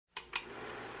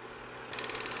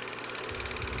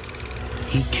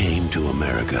He came to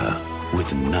America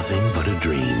with nothing but a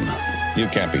dream. You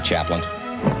can't be Chaplin.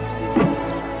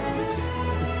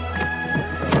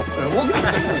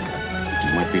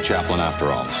 You might be Chaplin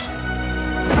after all.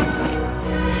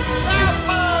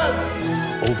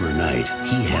 Overnight,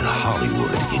 he had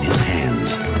Hollywood in his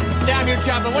hands. Damn you,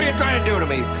 Chaplin, what are you trying to do to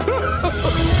me?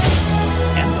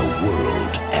 And the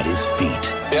world at his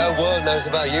feet. The whole world knows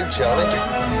about you, Charlie.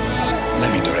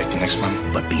 Let me direct the next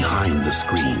one. But behind the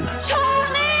screen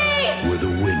Charlie! were the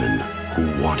women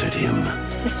who wanted him.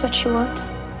 Is this what you want?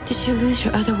 Did you lose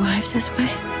your other wives this way?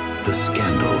 The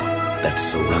scandal that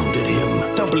surrounded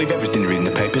him. Don't believe everything you read in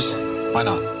the papers. Why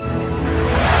not?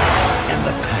 And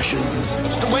the passions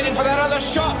Still waiting for that other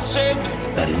shot, Sid.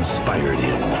 that inspired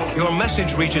him. Your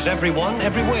message reaches everyone,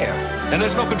 everywhere, and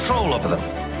there's no control over them.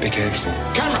 Be careful.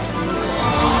 Camera!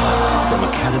 From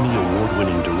Academy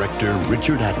Award-winning director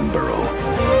Richard Attenborough,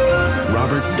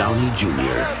 Robert Downey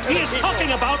Jr., He is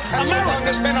talking about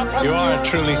America! You are a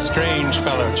truly strange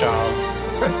fellow, Charles.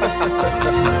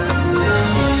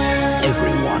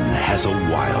 everyone has a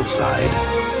wild side,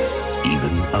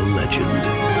 even a legend.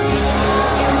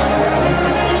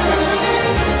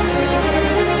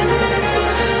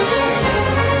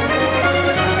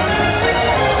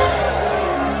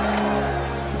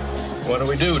 What do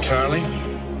we do, Charlie?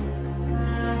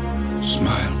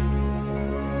 Smile.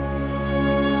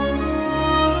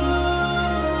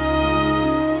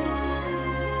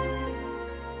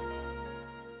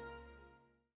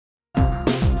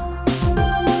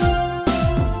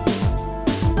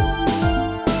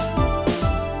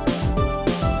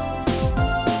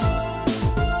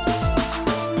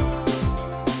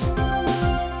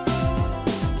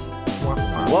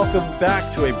 Welcome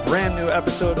back to a brand new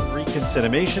episode of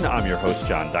Reconcinimation. I'm your host,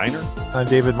 John Diner. I'm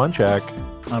David Munchak.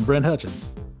 I'm Brent Hutchins.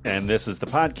 And this is the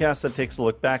podcast that takes a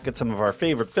look back at some of our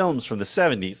favorite films from the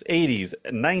 70s, 80s,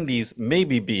 90s,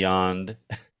 maybe beyond.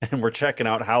 And we're checking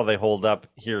out how they hold up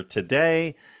here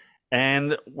today.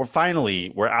 And we're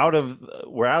out of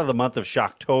the month of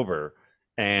Shocktober.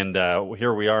 And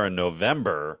here we are in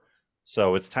November.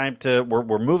 So it's time to,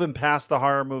 we're moving past the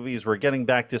horror movies. We're getting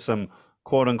back to some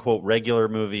quote unquote regular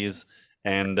movies.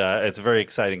 And it's a very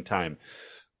exciting time.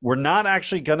 We're not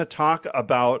actually going to talk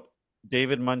about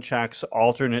David Munchak's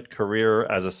alternate career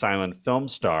as a silent film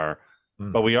star,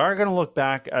 but we are going to look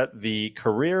back at the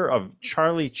career of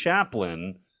Charlie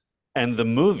Chaplin and the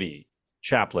movie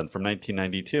Chaplin from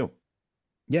 1992.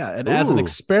 Yeah, and as an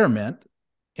experiment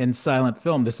in silent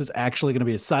film, this is actually going to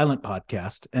be a silent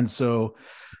podcast, and so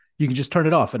you can just turn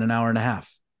it off in an hour and a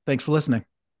half. Thanks for listening.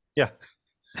 Yeah,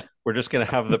 we're just going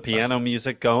to have the piano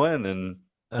music going, and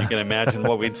you can imagine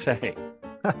what we'd say.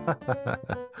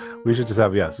 We should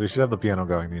have the piano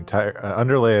going, the entire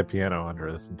underlay a piano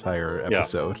under this entire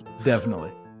episode. Yeah,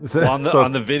 definitely. Well,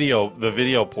 on the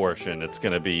video portion, it's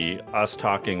going to be us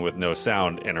talking with no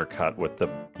sound intercut with the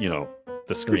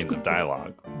screens of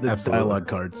dialogue. The dialogue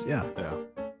cards. Yeah.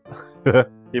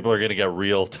 People are going to get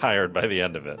real tired by the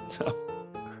end of it. So.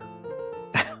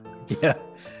 Yeah.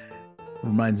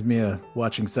 Reminds me of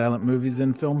watching silent movies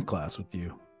in film class with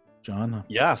you, John.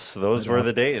 Yes, those were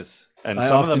the days. And I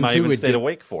some of them I even stayed did.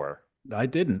 awake for. I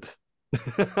didn't.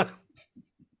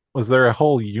 Was there a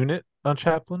whole unit on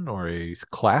Chaplin or a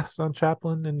class on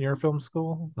Chaplin in your film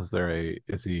school?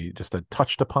 Is he just a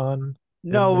touched upon?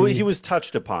 No, he was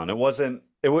touched upon. It wasn't,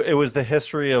 it was the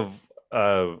history of,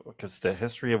 because the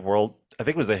history of world, I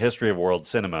think it was the history of world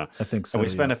cinema. I think so. And we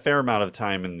spent a fair amount of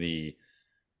time in the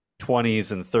 20s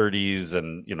and 30s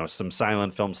and, some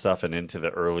silent film stuff and into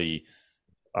the early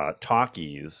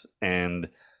talkies. And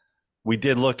we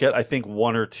did look at, I think,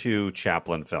 one or two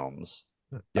Chaplin films,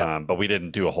 but we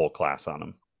didn't do a whole class on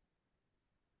them.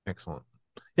 Excellent.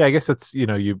 Yeah, I guess that's,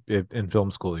 in film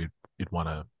school, you'd want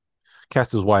to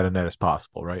cast as wide a net as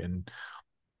possible, right? And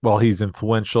while he's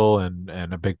influential and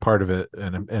a big part of it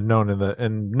and known in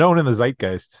the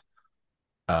zeitgeist,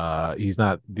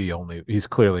 he's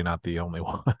clearly not the only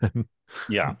one.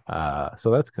 Yeah.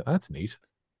 So that's neat.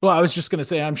 Well, I was just going to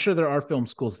say, I'm sure there are film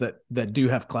schools that do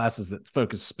have classes that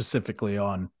focus specifically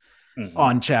on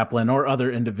Chaplin or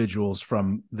other individuals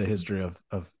from the history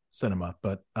of cinema.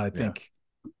 But I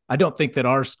don't think that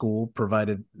our school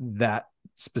provided that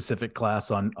specific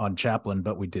class on Chaplin,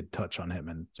 but we did touch on him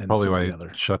and probably why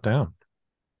it shut down.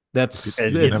 It's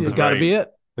got to be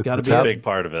it. Got to be a big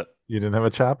part of it. You didn't have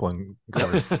a Chaplin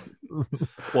course.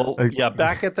 Well, yeah,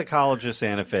 back at the College of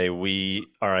Santa Fe, we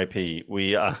RIP.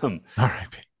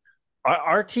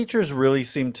 Our teachers really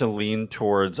seem to lean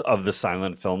towards, of the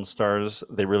silent film stars,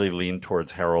 they really lean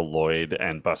towards Harold Lloyd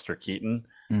and Buster Keaton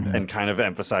and kind of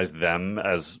emphasize them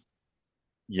as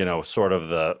sort of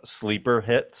the sleeper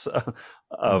hits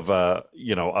of of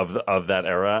that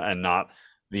era, and not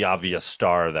the obvious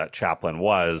star that Chaplin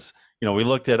was.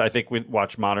 I think we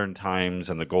watched Modern Times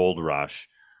and The Gold Rush.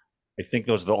 I think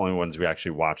those are the only ones we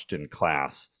actually watched in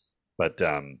class. But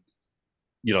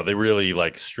they really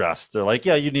like stressed. They're like,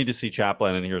 yeah, you need to see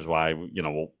Chaplin, and here's why.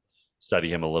 We'll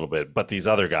study him a little bit, but these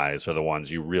other guys are the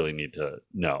ones you really need to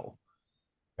know.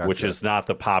 Gotcha. Which is not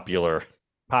the popular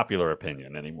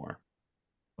opinion anymore.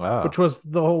 Wow. Which was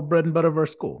the whole bread and butter of our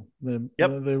school. They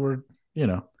were,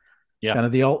 kind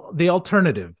of the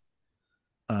alternative.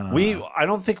 I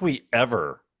don't think we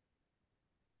ever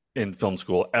in film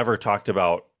school ever talked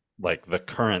about like the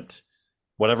current,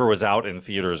 whatever was out in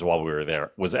theaters while we were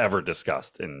there was ever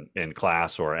discussed in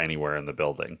class or anywhere in the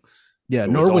building. Yeah,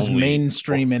 nor was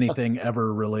mainstream anything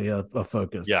ever really a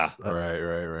focus. Yeah.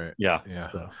 Right.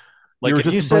 Yeah. So. Like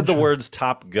if you said the words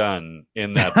Top Gun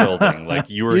in that building, like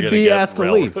you were going to get asked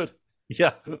to leave.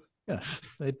 Yeah.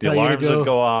 The alarms would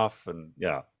go off, and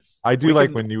yeah. I do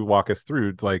when you walk us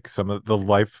through like some of the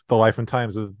life and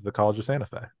times of the College of Santa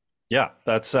Fe. Yeah,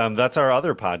 that's our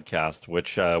other podcast,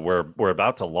 which we're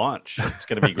about to launch. It's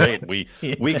going to be great.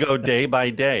 We go day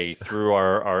by day through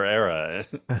our era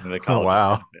in the College. Oh,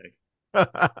 wow.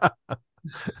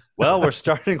 Well, we're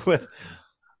starting with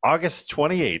August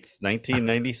 28th,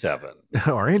 1997.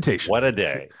 Orientation. What a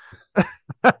day.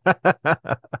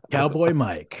 Cowboy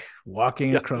Mike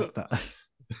walking across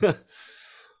the...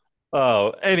 Oh,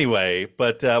 anyway,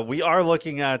 but we are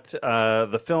looking at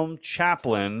the film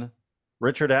Chaplin.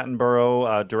 Richard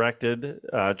Attenborough directed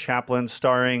Chaplin,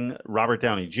 starring Robert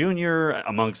Downey Jr.,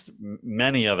 amongst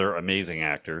many other amazing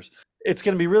actors. It's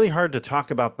going to be really hard to talk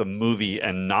about the movie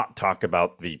and not talk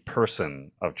about the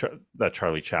person of that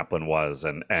Charlie Chaplin was,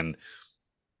 and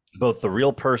both the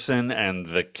real person and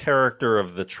the character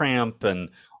of the tramp and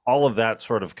all of that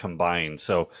sort of combined.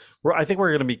 So I think we're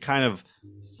going to be kind of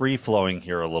free-flowing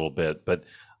here a little bit. But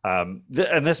and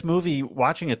this movie,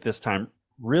 watching it this time,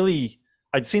 really...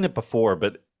 I'd seen it before,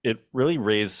 but it really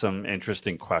raised some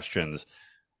interesting questions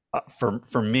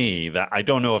for me that I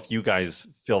don't know if you guys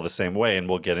feel the same way, and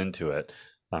we'll get into it.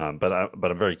 But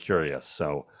I'm very curious.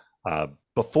 So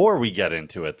before we get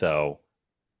into it, though,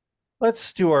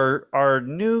 let's do our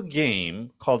new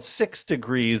game called 6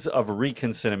 Degrees of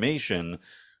Reconcinimation,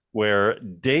 where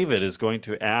David is going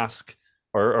to ask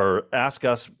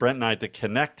us, Brent and I, to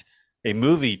connect a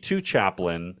movie to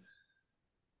Chaplin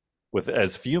with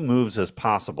as few moves as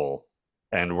possible,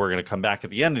 and we're going to come back at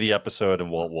the end of the episode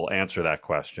and we'll answer that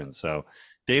question. So,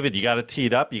 David, you got it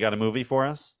teed up? You got a movie for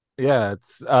us? Yeah,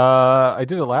 it's I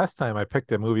did it last time. I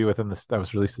picked a movie that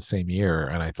was released the same year,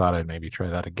 and I thought I'd maybe try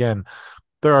that again.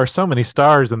 There are so many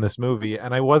stars in this movie,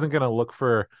 and I wasn't going to look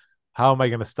for how am I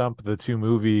going to stump the two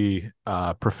movie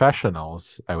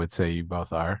professionals. I would say you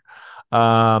both are.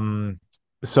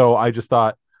 So I just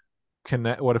thought,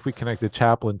 what if we connected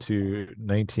Chaplin to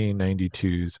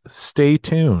 1992's Stay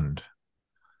Tuned?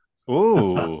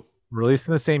 Ooh. Released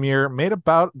in the same year, made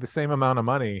about the same amount of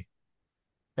money,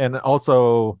 and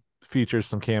also features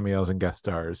some cameos and guest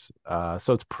stars.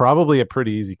 So it's probably a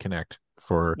pretty easy connect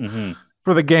for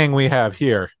the gang we have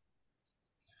here.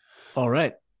 All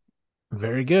right.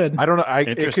 Very good. I don't know.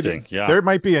 Interesting. Yeah. There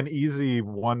might be an easy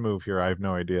one move here. I have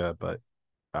no idea, but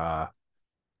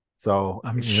so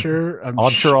I'm sure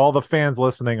all the fans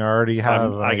listening already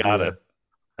have. I got it.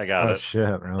 Oh,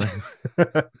 shit, really?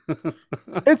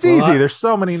 It's easy. There's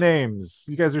so many names.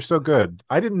 You guys are so good.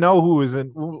 I didn't know who was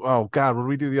in. Oh God, what did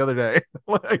we do the other day?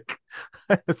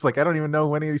 It's like I don't even know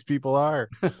who any of these people are.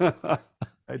 I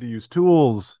had to use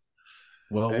tools.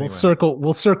 Well, anyway.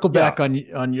 We'll circle back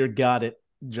on your got it,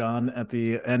 John, at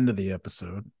the end of the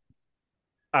episode.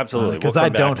 Absolutely, because I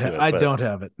don't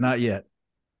have it, not yet.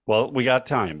 Well, we got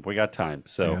time.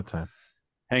 So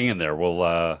hang in there.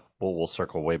 We'll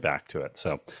circle way back to it.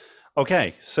 So,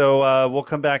 okay. So we'll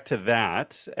come back to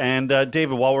that. And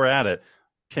David, while we're at it,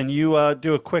 can you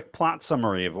do a quick plot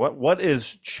summary of what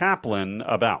is Chaplin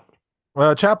about?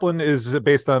 Chaplin is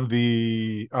based on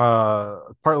the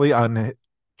partly on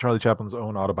Charlie Chaplin's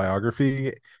own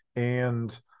autobiography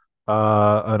and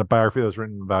a biography that was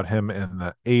written about him in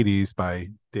the 80s by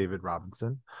David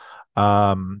Robinson.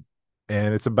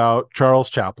 And it's about Charles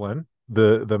Chaplin,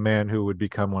 the man who would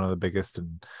become one of the biggest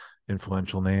and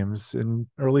influential names in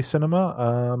early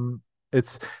cinema.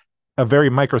 It's a very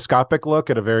microscopic look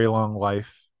at a very long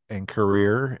life and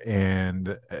career,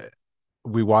 and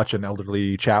we watch an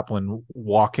elderly Chaplin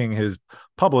walking his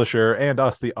publisher and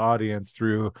us, the audience,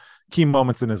 through key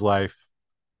moments in his life,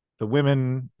 the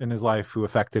women in his life who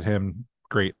affected him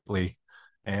greatly,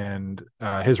 and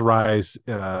his rise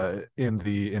in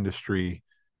the industry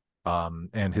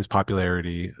and his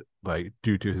popularity, like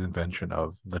due to his invention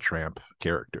of the tramp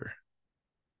character.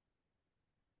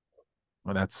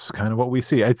 And that's kind of what we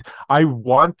see. I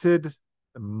wanted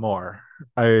more.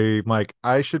 I'm like,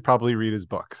 I should probably read his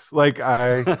books. Like,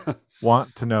 I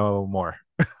want to know more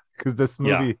because this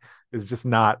Yeah. movie is just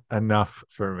not enough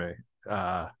for me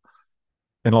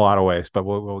in a lot of ways. But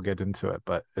we'll get into it.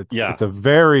 But it's a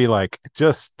very like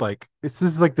just like this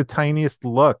is like the tiniest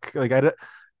look. Like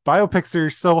biopics are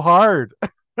so hard.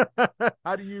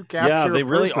 How do you capture? Yeah, they a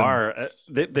really person? are.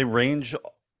 They range,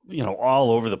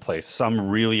 all over the place. Some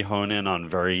really hone in on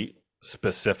very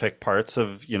specific parts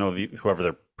of, whoever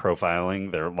they're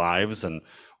profiling, their lives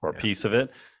or a piece of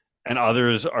it. And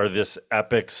others are this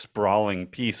epic, sprawling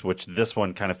piece, which this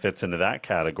one kind of fits into that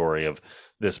category of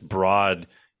this broad,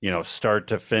 start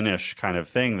to finish kind of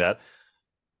thing that,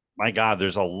 my God,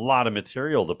 there's a lot of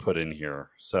material to put in here.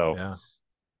 So,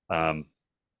 it'll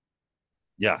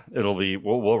be,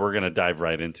 we're going to dive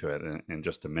right into it in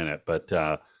just a minute. But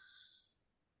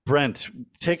Brent,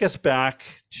 take us back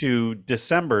to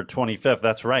December 25th.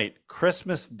 That's right.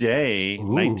 Christmas Day,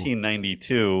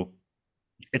 1992.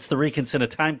 It's the Reconsider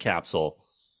time capsule.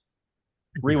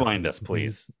 Rewind us,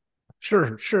 please.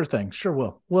 Sure thing. Sure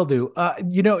will do.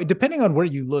 Depending on where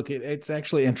you look, it's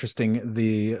actually interesting.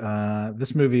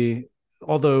 This movie,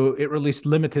 although it released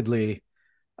limitedly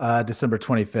December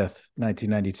 25th,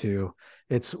 1992,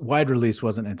 its wide release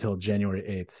wasn't until January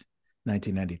 8th,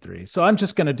 1993. So I'm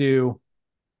just going to do,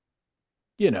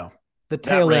 the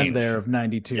tail end there of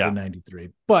 92 to 93.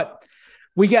 But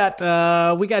we got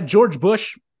George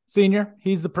Bush Sr.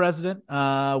 He's the president.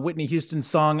 Whitney Houston's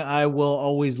song "I Will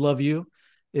Always Love You"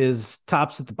 is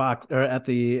tops at the box or at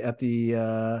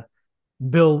the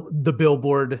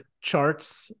Billboard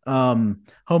charts. Home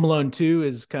Alone 2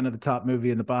 is kind of the top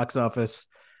movie in the box office.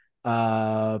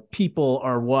 People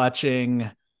are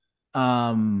watching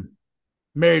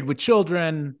Married with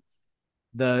Children.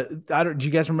 Do you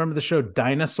guys remember the show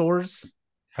Dinosaurs?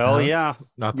 Hell yeah.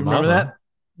 Not the remember mama. that?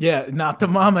 Yeah, Not the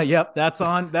Mama. Yep, that's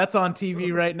on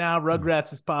TV right now.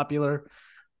 Rugrats is popular.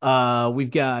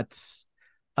 We've got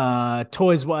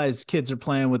Toys Wise kids are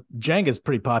playing with. Jenga's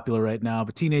pretty popular right now,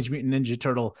 but Teenage Mutant Ninja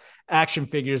Turtle action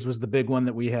figures was the big one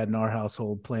that we had in our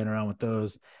household, playing around with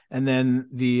those. And then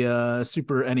the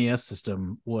Super NES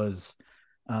system was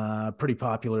pretty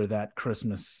popular that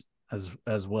Christmas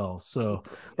as well. So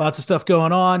lots of stuff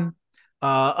going on.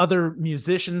 Other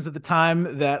musicians at the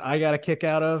time that I got a kick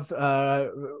out of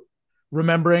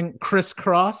remembering Criss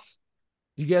Cross.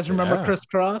 Do you guys remember Criss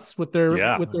Cross with their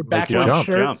backwards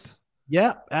shirts?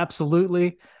 Yeah,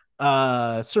 absolutely.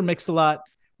 Sir Mix-a-Lot,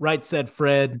 Right Said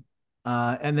Fred,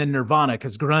 and then Nirvana,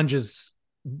 because grunge is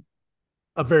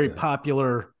a very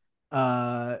popular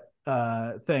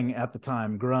thing at the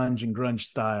time. Grunge and grunge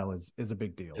style is a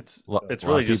big deal. It's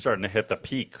really just starting to hit the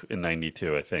peak in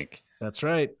 92, I think. That's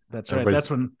right. That's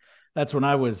when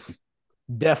I was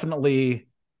definitely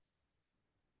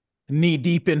knee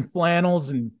deep in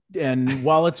flannels and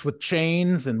wallets with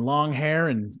chains and long hair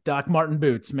and Doc Marten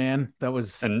boots, man. That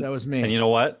was me. And you know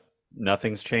what?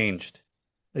 Nothing's changed.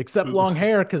 Except long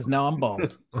hair, because now I'm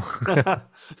bald.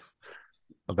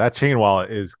 That chain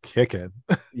wallet is kicking.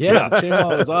 Yeah, the chain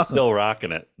wallet is awesome. Still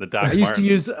rocking it. The Doc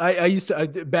I used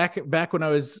to back when I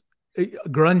was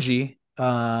grungy,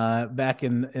 back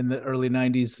in the early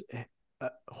 90s,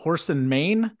 Horse and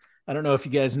Mane. I don't know if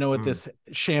you guys know what this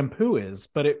shampoo is,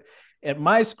 but at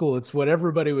my school, it's what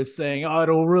everybody was saying. Oh,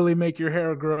 it'll really make your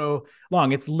hair grow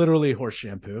long. It's literally horse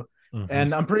shampoo. Mm-hmm.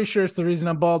 And I'm pretty sure it's the reason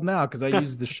I'm bald now, because I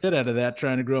used the shit out of that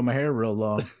trying to grow my hair real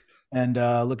long. And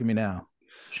look at me now.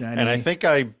 Shiny. And I think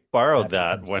I borrowed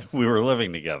that when we were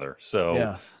living together.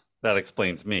 So that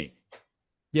explains me.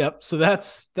 Yep. So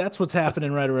that's what's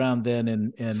happening right around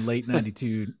then in late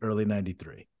 92, early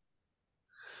 93.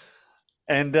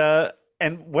 And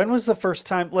when was the first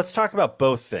time? Let's talk about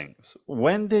both things.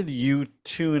 When did you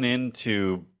tune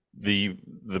into the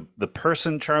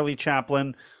person Charlie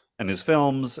Chaplin and his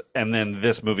films, and then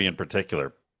this movie in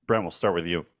particular? Brent, we'll start with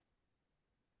you.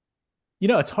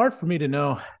 It's hard for me to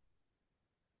know.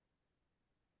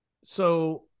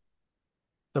 So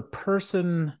the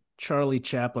person Charlie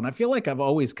Chaplin, I feel like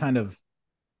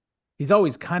he's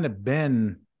always kind of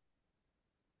been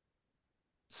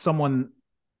someone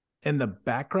in the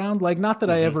background. Like, not that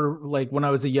I ever, like, when I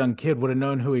was a young kid, would have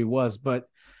known who he was, but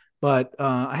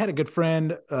I had a good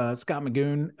friend, Scott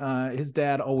Magoon. His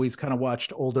dad always kind of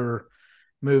watched older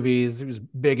movies. He was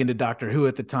big into Doctor Who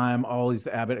at the time, always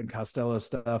the Abbott and Costello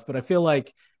stuff. But I feel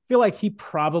like he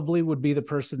probably would be the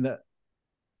person that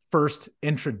first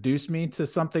introduced me to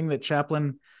something that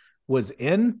Chaplin was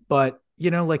in. But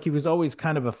like he was always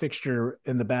kind of a fixture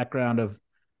in the background of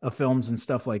films and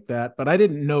stuff like that. But I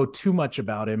didn't know too much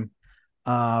about him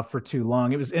for too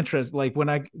long. It was interesting. Like when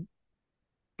I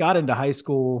got into high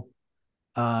school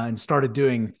and started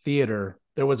doing theater,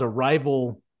 there was a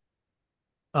rival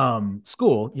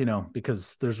school,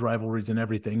 because there's rivalries in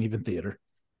everything, even theater.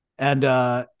 And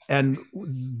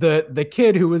the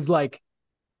kid who was like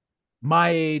my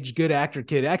age, good actor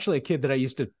kid, actually a kid that I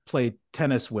used to play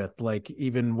tennis with, like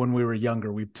even when we were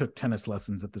younger, we took tennis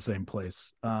lessons at the same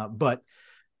place. But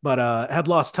had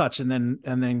lost touch and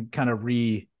then kind of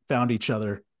found each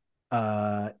other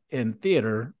in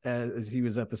theater as he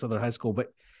was at this other high school.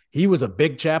 But he was a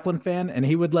big Chaplin fan, and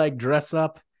he would like dress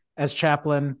up as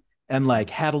Chaplin and like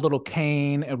had a little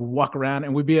cane and walk around,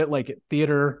 and we'd be at like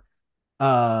theater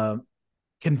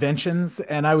conventions,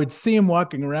 and I would see him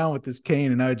walking around with this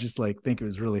cane, and I would just like think it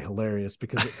was really hilarious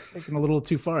because it's taken a little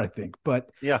too far, I think. But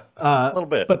yeah, a little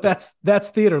bit. But that's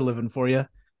theater living for you.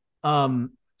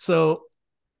 So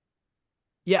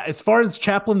yeah, as far as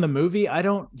Chaplin the movie, I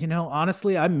don't,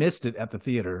 honestly, I missed it at the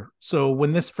theater. So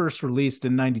when this first released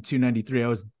in 92, 93, I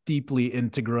was deeply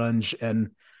into grunge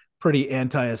and pretty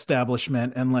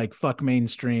anti-establishment and like fuck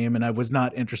mainstream, and I was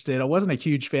not interested. I wasn't a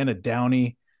huge fan of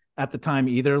Downey at the time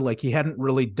either. Like he hadn't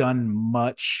really done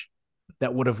much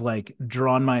that would have like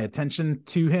drawn my attention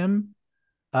to him.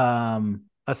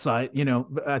 Aside,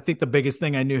 I think the biggest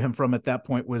thing I knew him from at that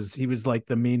point was he was like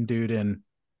the mean dude, and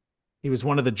he was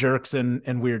one of the jerks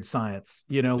in Weird Science.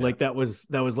 Like that was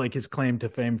like his claim to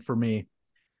fame for me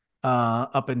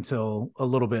up until a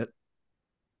little bit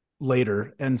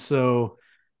later. And so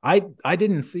I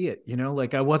didn't see it,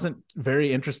 like I wasn't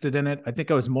very interested in it. I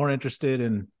think I was more interested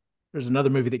in, there's another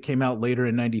movie that came out later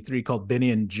in 93 called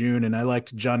Benny and June. And I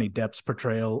liked Johnny Depp's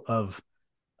portrayal of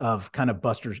kind of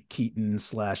Buster Keaton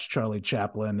 / Charlie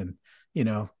Chaplin and,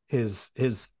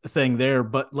 his thing there.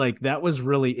 But like, that was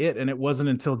really it. And it wasn't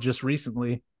until just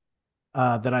recently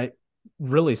that I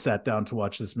really sat down to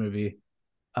watch this movie.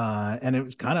 And it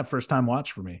was kind of first time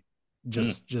watch for me,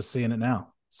 just seeing it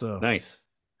now. So nice.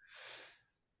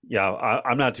 Yeah,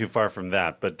 I'm not too far from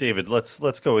that. But David, let's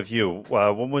go with you.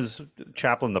 When was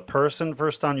Chaplin the person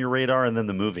first on your radar, and then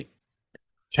the movie?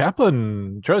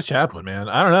 Chaplin, Charlie Chaplin, man.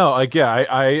 I don't know. Like, yeah,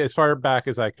 I as far back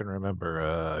as I can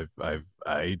remember,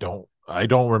 I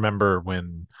don't remember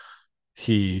when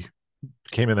he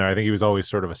came in there. I think he was always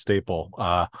sort of a staple.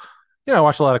 I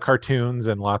watched a lot of cartoons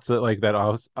and lots of like that.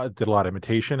 I did a lot of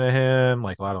imitation of him,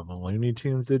 like a lot of the Looney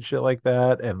Tunes did shit like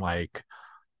that, and like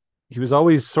he was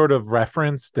always sort of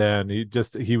referenced, and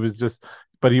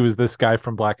but he was this guy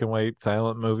from black and white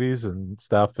silent movies and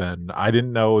stuff. And I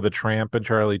didn't know the Tramp and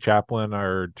Charlie Chaplin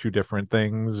are two different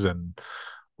things. And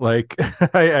like,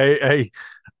 I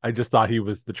just thought he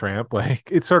was the Tramp. Like,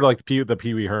 it's sort of like the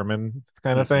Pee Wee Herman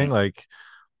kind of thing. Like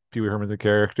Pee Wee Herman's a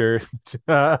character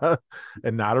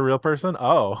and not a real person.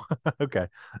 Oh, okay.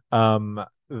 So,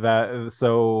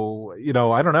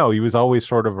 I don't know. He was always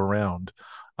sort of around.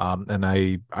 And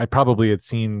I probably had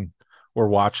seen or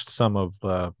watched some of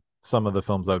the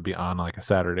films that would be on like a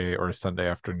Saturday or a Sunday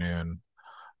afternoon,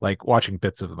 like watching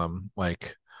bits of them,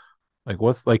 like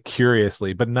what's like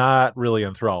curiously, but not really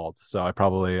enthralled. So I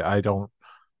don't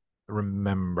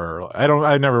remember.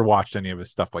 I never watched any of his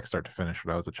stuff like start to finish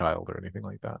when I was a child or anything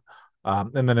like that.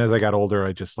 And then as I got older,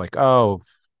 I just like, I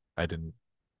don't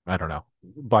know.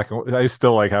 Black and white, I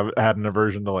still like had an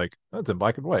aversion to like, that's in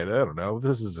black and white. I don't know.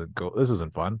 This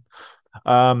isn't fun.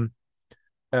 So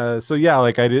yeah,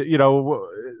 like I did,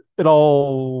 it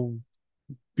all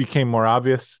became more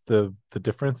obvious the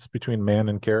difference between man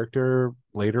and character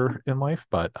later in life.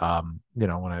 But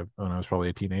when I was probably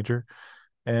a teenager,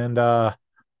 and I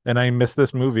missed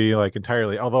this movie like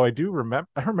entirely. Although I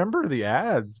remember the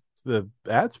ads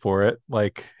for it.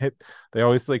 Like they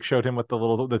always like showed him with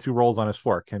the two rolls on his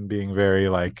fork, him being very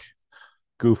like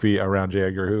goofy around J.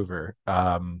 Edgar Hoover.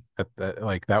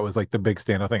 That was like the big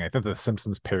stand-up thing. I think the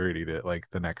Simpsons parodied it like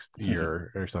the next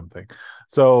year or something.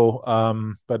 So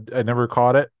but I never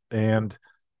caught it. And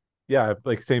yeah,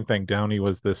 like same thing. Downey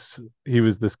was this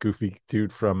goofy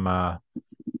dude from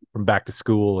Back to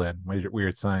School and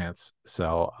Weird Science.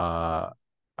 So I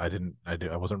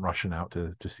wasn't rushing out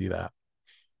to see that.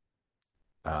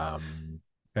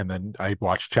 And then I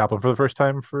watched Chaplin for the first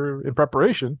time in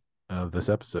preparation of this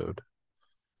episode.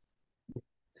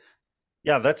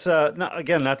 Yeah, that's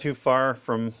not too far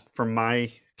from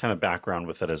my kind of background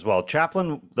with it as well.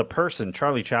 Chaplin, the person,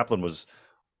 Charlie Chaplin, was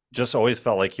just always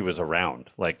felt like he was around.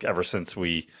 Like ever since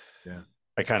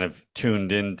I kind of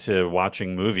tuned into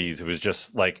watching movies, it was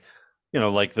just like,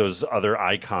 like those other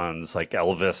icons like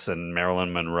Elvis and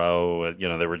Marilyn Monroe.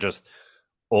 They were just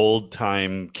old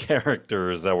time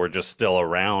characters that were just still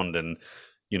around, and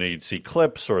you'd see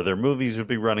clips, or their movies would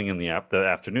be running in the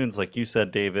afternoons, like you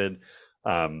said, David.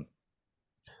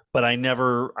 But I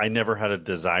never had a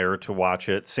desire to watch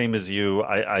it. Same as you,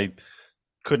 I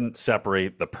couldn't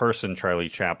separate the person Charlie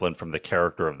Chaplin from the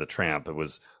character of the tramp. It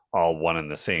was all one and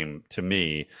the same to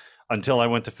me until I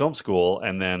went to film school,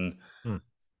 and then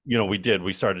we did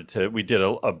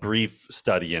a brief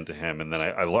study into him, and then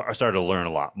I started to learn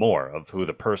a lot more of who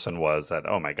the person was. That,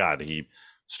 oh my God, he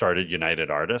started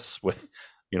United Artists with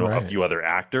a few other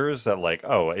actors, that like,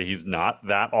 oh, he's not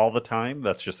that all the time,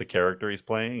 that's just the character he's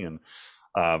playing.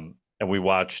 And we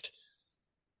watched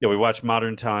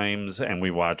Modern Times, and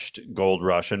we watched Gold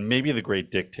Rush, and maybe The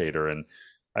Great Dictator. And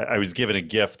I was given a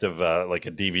gift of like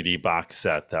a DVD box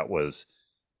set that was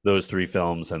those three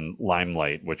films and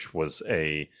Limelight, which was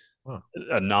a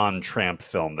non-tramp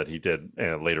film that he did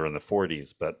later in the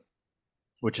 40s, but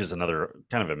which is another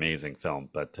kind of amazing film.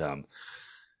 But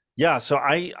yeah, so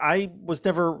I was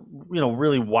never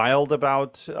really wild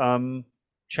about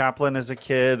Chaplin as a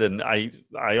kid, and I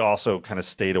also kind of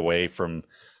stayed away from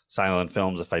silent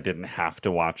films if I didn't have to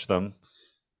watch them.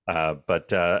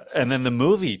 But and then the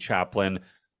movie Chaplin,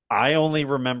 I only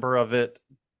remember of it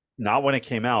not when it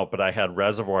came out, but I had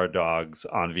Reservoir Dogs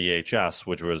on VHS,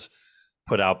 which was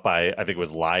put out by, I think it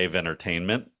was Live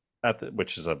Entertainment,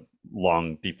 which is a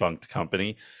long defunct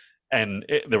company, and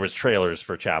there was trailers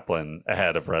for Chaplin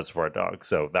ahead of Reservoir Dogs,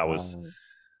 so that was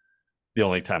the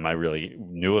only time I really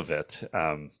knew of it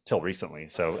till recently.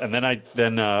 So, and then it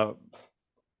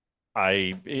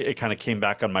kind of came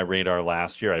back on my radar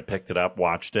last year. I picked it up,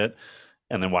 watched it,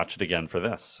 and then watched it again for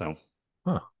this. So,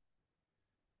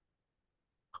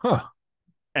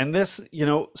 and this,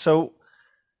 so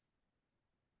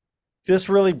this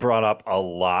really brought up a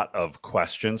lot of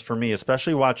questions for me,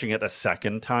 especially watching it a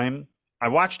second time. I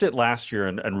watched it last year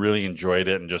and really enjoyed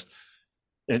it, and just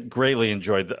greatly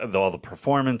enjoyed all the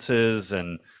performances,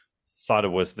 and thought it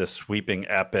was this sweeping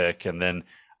epic. And then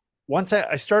once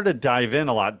I started to dive in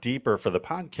a lot deeper for the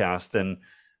podcast, and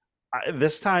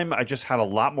this time I just had a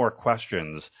lot more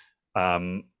questions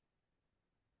that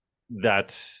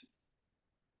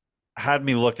had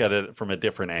me look at it from a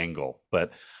different angle.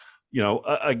 But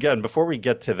again, before we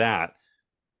get to that,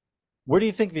 where do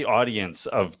you think the audience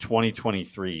of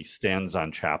 2023 stands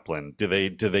on Chaplin? Do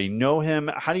they know him?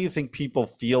 How do you think people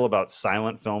feel about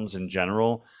silent films in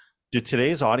general? Do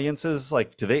today's audiences,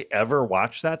 do they ever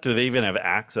watch that? Do they even have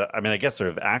access? I mean, I guess they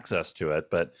have access to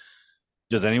it, but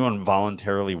does anyone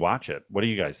voluntarily watch it? What do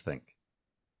you guys think?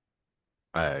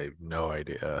 I have no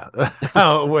idea.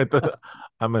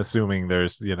 I'm assuming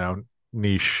there's,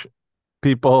 niche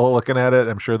people looking at it.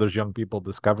 I'm sure there's young people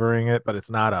discovering it, but it's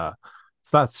not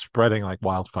spreading like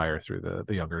wildfire through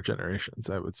the younger generations,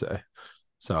 I would say.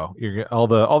 So you're all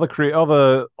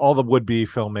the would-be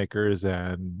filmmakers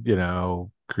and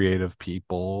creative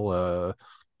people,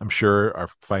 I'm sure, are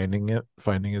finding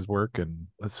his work, and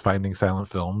is finding silent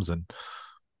films, and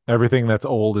everything that's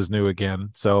old is new again.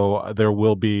 So there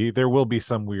will be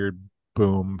some weird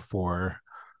boom for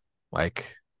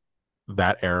like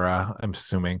that era, I'm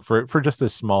assuming, for just a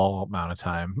small amount of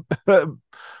time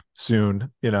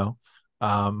soon, but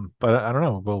I don't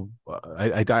know. Well,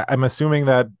 I'm assuming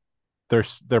that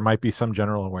there might be some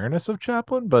general awareness of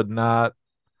Chaplin, but not.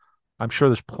 I'm sure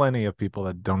there's plenty of people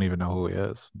that don't even know who he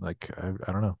is. Like,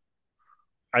 I don't know.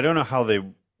 I don't know how they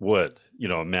would,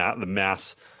 the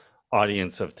mass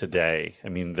audience of today. I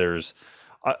mean,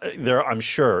 I'm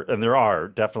sure, and there are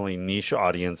definitely niche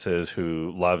audiences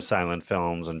who love silent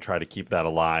films and try to keep that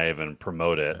alive and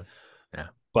promote it. Yeah.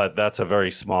 But that's a very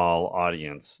small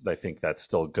audience, I think, that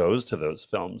still goes to those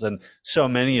films. And so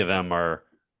many of them are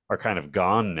kind of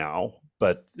gone now.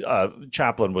 But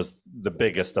Chaplin was the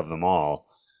biggest of them all.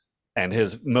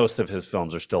 And most of his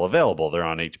films are still available. They're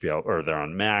on HBO, or they're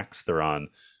on Max, they're on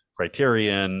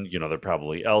Criterion, they're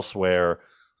probably elsewhere.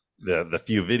 The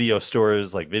few video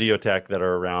stores like Videotech that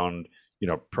are around,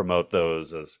 promote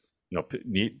those as,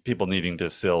 people needing to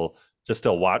still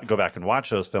go back and watch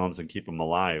those films and keep them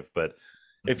alive. But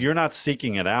if you're not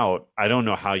seeking it out, I don't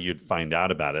know how you'd find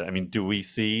out about it. I mean, do we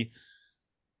see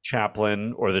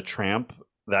Chaplin or the Tramp,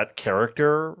 that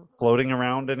character, floating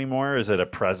around anymore? Is it a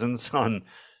presence on,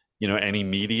 any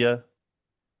media?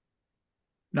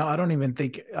 No, I don't even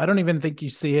think you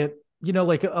see it.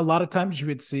 Like a lot of times you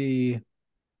would see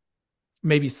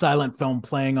maybe silent film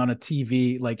playing on a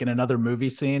TV, like in another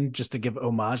movie scene, just to give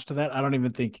homage to that. I don't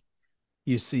even think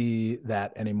you see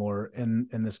that anymore. In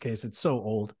this case, it's so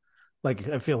old. Like,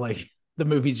 I feel like the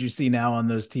movies you see now on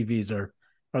those TVs are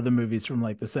the movies from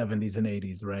like the 70s and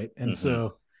 80s, right? And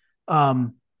so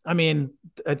I mean,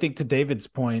 I think to David's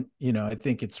point, I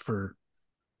think it's for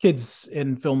kids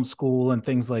in film school and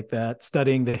things like that,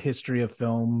 studying the history of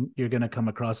film, you're going to come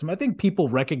across them. I think people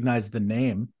recognize the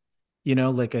name,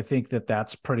 like I think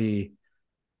that's pretty,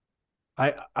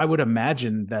 I would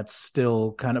imagine that's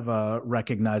still kind of a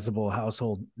recognizable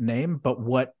household name, but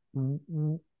what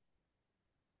the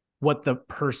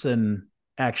person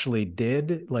actually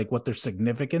did, like what their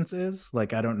significance is,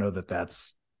 like I don't know that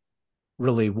that's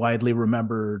really widely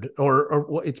remembered,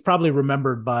 or it's probably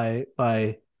remembered by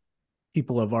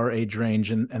people of our age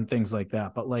range and things like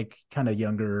that, but like kind of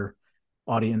younger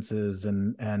audiences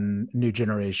and new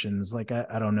generations, like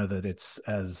I don't know that it's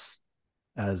as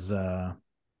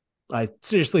I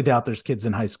seriously doubt there's kids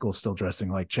in high school still dressing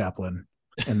like Chaplin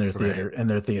in their theater Right. and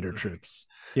their theater troops.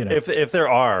 If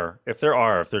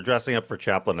they're dressing up for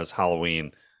Chaplin as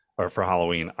Halloween or for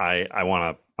Halloween, I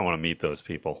want to meet those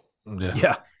people.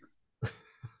 Yeah.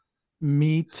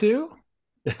 Me too.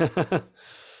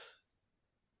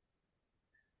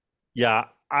 Yeah,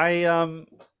 I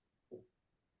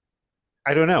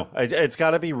don't know. It's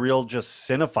got to be real just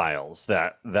cinephiles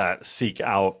that seek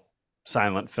out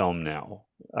silent film now.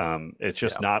 It's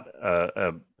just not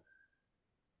a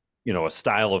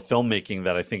style of filmmaking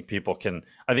that I think people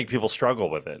struggle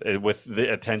with it with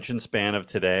the attention span of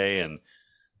today. And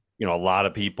a lot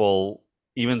of people,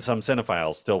 even some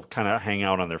cinephiles, still kind of hang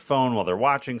out on their phone while they're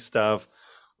watching stuff.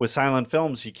 With silent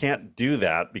films, you can't do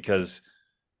that because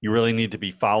you really need to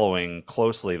be following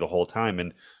closely the whole time.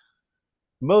 And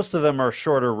most of them are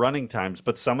shorter running times,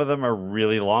 but some of them are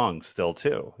really long still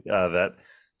too.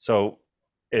 So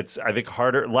it's, I think,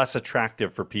 less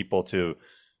attractive for people to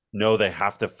know they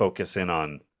have to focus in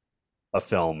on a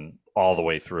film all the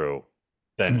way through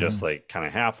than just like kind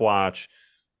of half watch,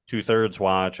 2/3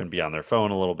 watch, and be on their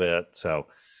phone a little bit. So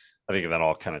I think that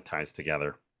all kind of ties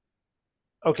together.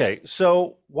 Okay,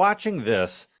 so watching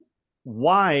this,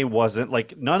 why wasn't,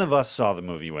 like, none of us saw the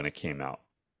movie when it came out.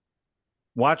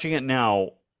 Watching it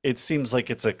now, it seems like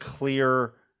it's a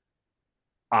clear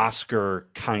Oscar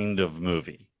kind of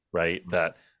movie, right?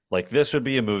 That, like, this would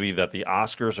be a movie that the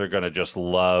Oscars are going to just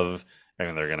love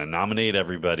and they're going to nominate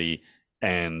everybody,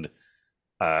 and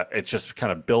it's just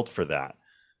kind of built for that.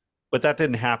 But that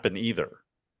didn't happen either.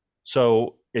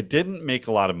 So it didn't make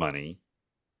a lot of money.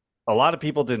 A lot of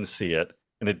people didn't see it,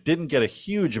 and it didn't get a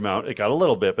huge amount. It got a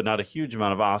little bit, but not a huge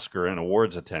amount of Oscar and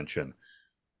awards attention.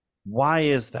 Why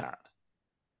is that?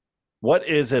 What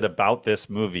is it about this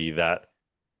movie that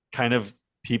kind of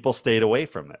people stayed away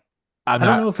from it? I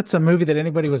don't know if it's a movie that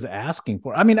anybody was asking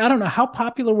for. I mean, I don't know how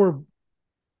popular were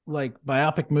like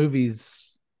biopic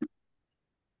movies.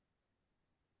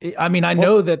 I mean, I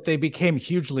know that they became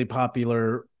hugely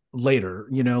popular later,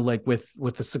 like with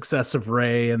the success of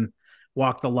Ray and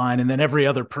Walk the Line, and then every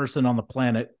other person on the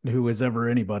planet who was ever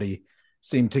anybody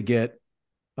seemed to get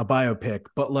a biopic.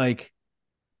 But like,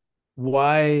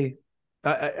 why?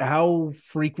 How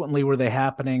frequently were they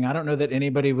happening? I don't know that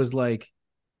anybody was like,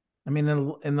 I mean,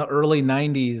 in the early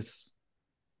 90s,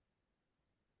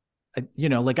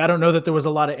 like, I don't know that there was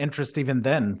a lot of interest even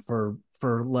then for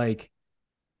like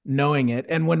knowing it.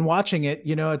 And when watching it,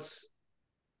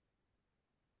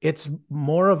 it's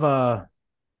more of a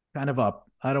kind of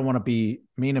I don't want to be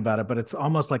mean about it, but it's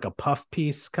almost like a puff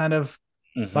piece kind of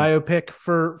biopic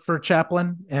for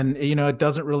Chaplin. And, it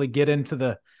doesn't really get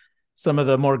into some of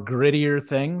the more grittier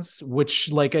things,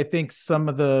 which, like, I think some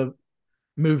of the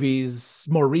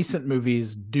more recent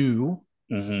movies do.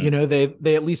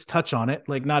 They at least touch on it.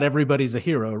 Like, not everybody's a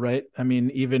hero, right? I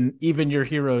mean, even your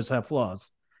heroes have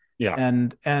flaws. Yeah.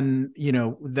 And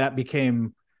that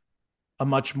became a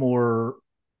much more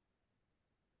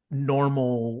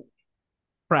normal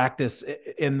practice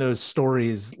in those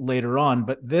stories later on.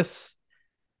 But this,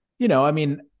 I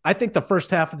mean, I think the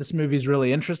first half of this movie is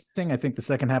really interesting. I think the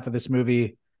second half of this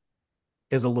movie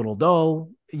is a little dull.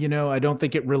 I don't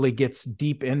think it really gets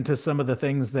deep into some of the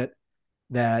things that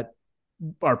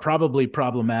are probably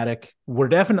problematic. They're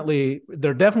definitely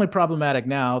problematic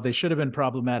now. They should have been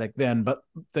problematic then, but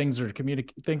things are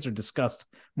discussed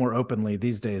more openly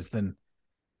these days than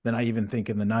I even think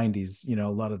in the 90s. A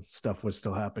lot of stuff was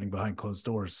still happening behind closed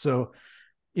doors. So,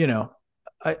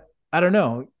 I don't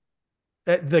know.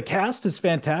 The cast is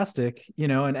fantastic,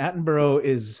 and Attenborough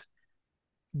is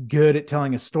good at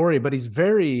telling a story, but he's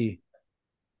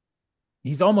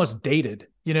almost dated,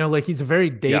 like he's a very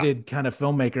dated kind of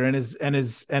filmmaker, and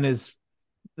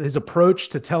his approach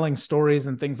to telling stories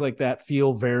and things like that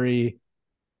feel very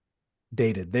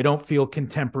dated. They don't feel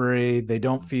contemporary. They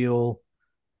don't feel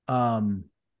like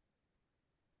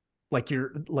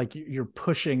you're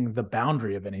pushing the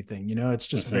boundary of anything. It's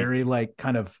just very like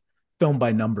kind of film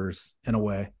by numbers in a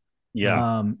way.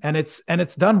 Yeah. And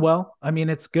it's done well. I mean,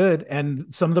 it's good, and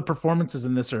some of the performances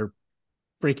in this are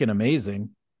freaking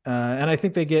amazing. And I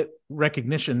think they get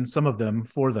recognition, some of them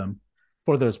for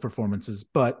those performances.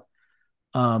 But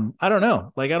I don't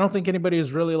know. Like, I don't think anybody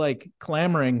is really like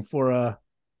clamoring for a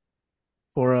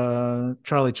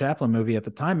Charlie Chaplin movie at the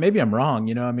time. Maybe I'm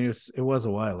wrong. I mean, it was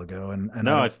a while ago, and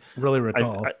No, I don't really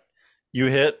recall. You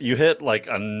hit like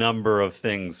a number of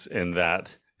things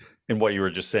in what you were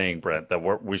just saying, Brent,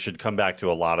 that we should come back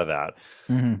to a lot of that.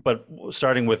 Mm-hmm. But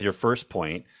starting with your first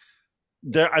point,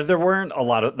 there weren't a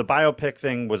lot of, the biopic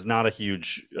thing was not a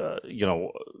huge,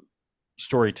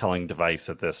 storytelling device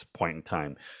at this point in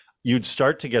time. You'd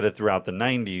start to get it throughout the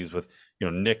 90s with,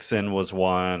 Nixon was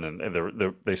one,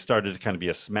 and they started to kind of be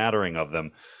a smattering of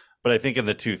them. But I think in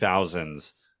the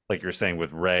 2000s, like you're saying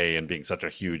with Ray and being such a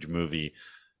huge movie,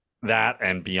 that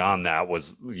and beyond that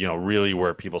was, really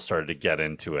where people started to get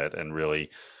into it and really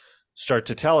start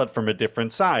to tell it from a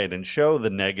different side and show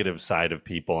the negative side of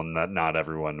people, and that not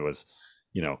everyone was,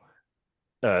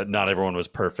 not everyone was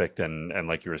perfect. And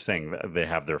like you were saying, they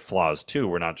have their flaws too.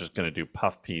 We're not just going to do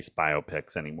puff piece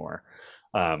biopics anymore,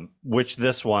 which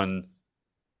this one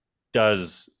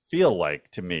does feel like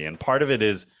to me. And part of it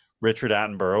is Richard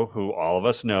Attenborough, who all of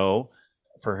us know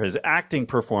for his acting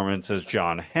performance as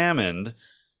John Hammond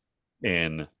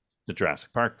in the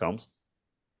Jurassic Park films,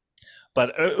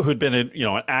 but who'd been an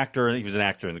actor. He was an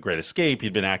actor in The Great Escape.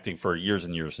 He'd been acting for years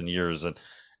and years and years,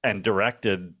 and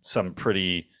directed some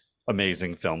pretty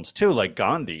amazing films too, like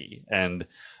Gandhi. And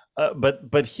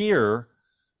but here,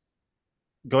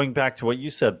 going back to what you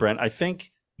said, Brent, I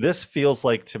think this feels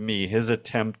like, to me, his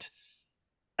attempt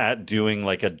at doing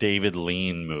like a David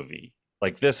Lean movie.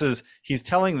 Like, he's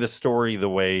telling the story the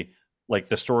way like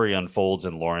the story unfolds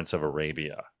in Lawrence of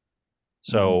Arabia.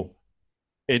 So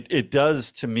it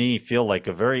does, to me, feel like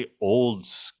a very old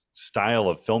style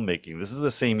of filmmaking. This is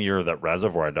the same year that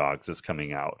Reservoir Dogs is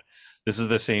coming out. This is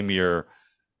the same year,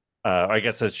 I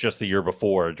guess that's just the year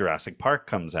before Jurassic Park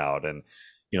comes out, and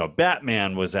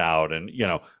Batman was out, and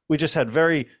we just had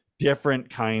very different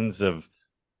kinds of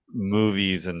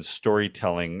movies and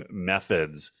storytelling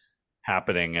methods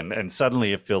happening, and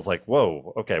suddenly it feels like,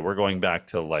 whoa, okay, we're going back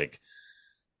to like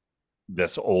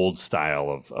this old style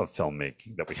of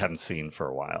filmmaking that we hadn't seen for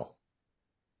a while.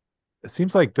 It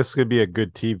seems like this could be a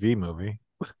good TV movie.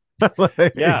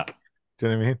 Yeah. Do you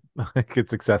know what I mean? Like,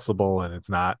 it's accessible, and it's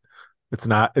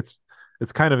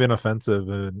kind of inoffensive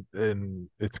in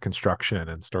its construction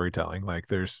and storytelling. Like,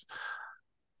 there's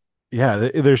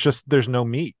no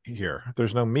meat here.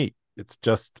 There's no meat. It's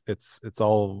just it's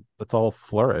all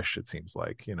flourish, it seems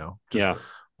like, just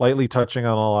lightly touching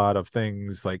on a lot of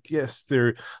things. Like, yes,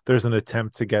 there's an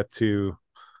attempt to get to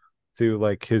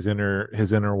like his inner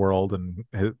world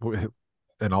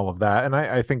and all of that. And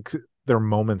I think there are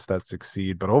moments that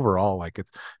succeed, but overall, like,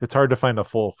 it's hard to find a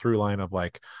full through line of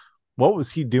like, what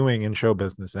was he doing in show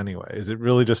business anyway? Is it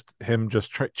really just him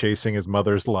just chasing his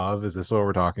mother's love? Is this what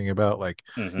we're talking about? Like,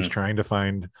 he's trying to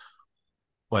find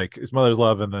like his mother's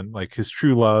love, and then like his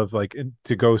true love, like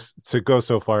to go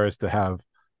so far as to have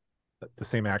the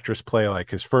same actress play like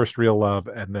his first real love,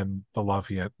 and then the love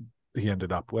he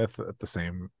ended up with at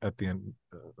the end,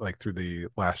 like through the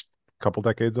last couple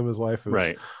decades of his life.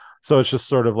 Right. So it's just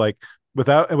sort of like,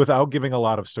 without giving a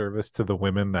lot of service to the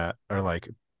women that are like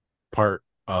part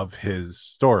of his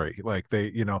story, like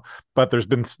they, but there's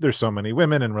so many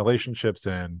women and relationships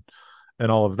and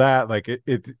all of that, like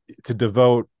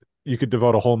you could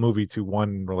devote a whole movie to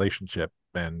one relationship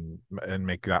and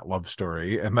make that love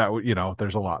story, and that would,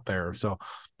 there's a lot there. So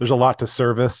there's a lot to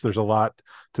service, there's a lot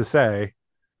to say,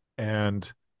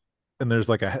 and there's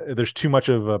there's too much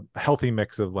of a healthy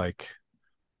mix of like,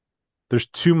 there's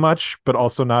too much but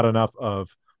also not enough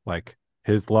of like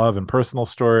his love and personal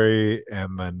story,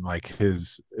 and then like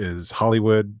his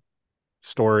Hollywood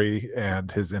story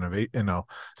and his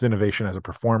innovation as a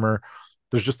performer.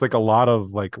 There's just like a lot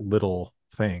of like little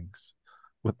things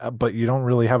but you don't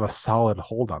really have a solid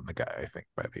hold on the guy, I think,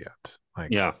 by the end.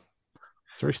 Like, yeah,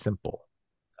 it's very simple.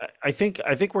 I think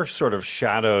we're sort of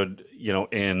shadowed,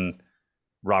 in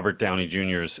Robert Downey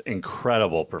Jr.'s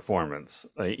incredible performance.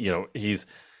 He's,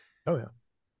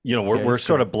 we're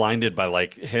sort of blinded by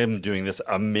like him doing this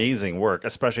amazing work,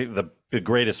 especially the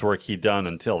greatest work he'd done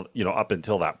until, up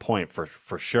until that point,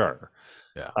 for sure.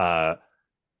 Yeah.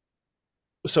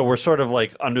 So we're sort of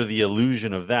like under the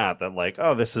illusion of that like,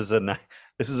 oh, this is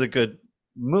a good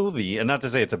movie, and not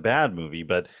to say it's a bad movie,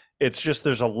 but it's just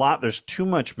there's too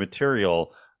much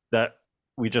material that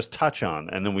we just touch on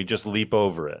and then we just leap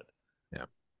over it.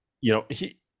 Yeah.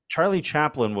 Charlie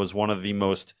Chaplin was one of the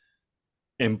most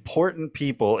important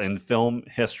people in film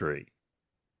history,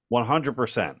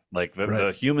 100%. Like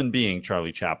the human being,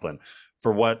 Charlie Chaplin,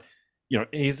 for what,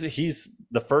 he's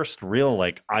the first real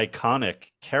like iconic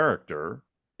character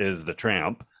is the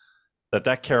Tramp.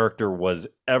 That character was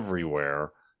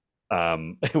everywhere.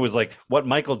 It was like what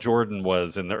Michael Jordan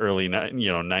was in the early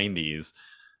 90s.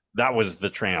 That was the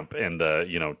Tramp in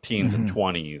the teens and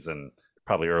 20s and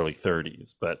probably early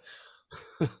 30s, but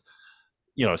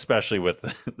especially with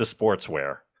the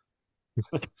sportswear.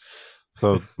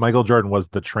 So Michael Jordan was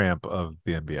the Tramp of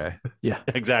the NBA. Yeah,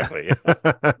 exactly.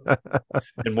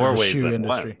 In more ways than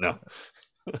industry. One.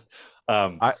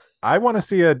 No. I want to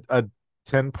see a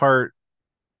 10-part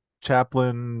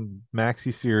Chaplin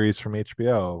maxi series from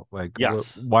HBO. Like,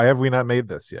 yes. Why have we not made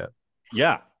this yet?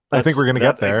 Yeah, I think we're going to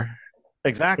get there.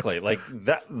 Exactly. Like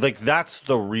that. Like that's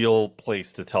the real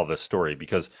place to tell this story,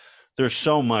 because there's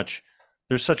such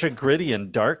a gritty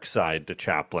and dark side to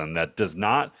Chaplin that does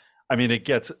not. I mean, it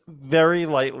gets very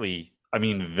lightly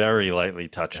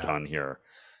touched on here.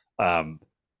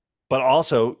 But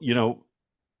also,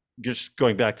 just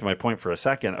going back to my point for a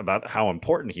second about how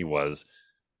important he was,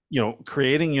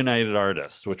 creating United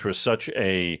Artists, which was such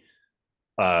a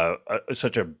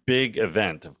big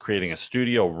event of creating a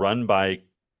studio run by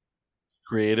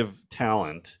creative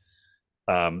talent.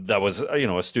 That was,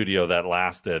 a studio that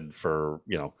lasted for,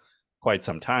 quite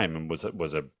some time and was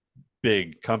a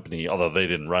big company, although they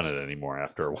didn't run it anymore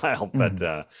after a while.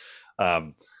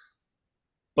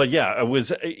 But yeah, it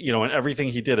was, and everything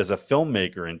he did as a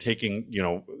filmmaker and taking,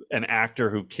 an actor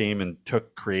who came and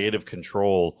took creative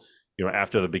control,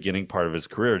 after the beginning part of his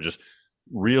career, just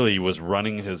really was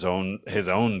running his own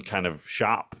kind of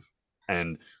shop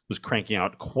and was cranking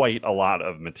out quite a lot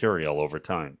of material over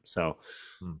time. So,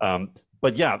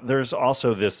 but yeah, there's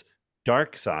also this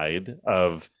dark side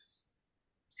of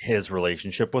his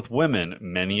relationship with women,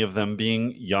 many of them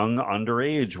being young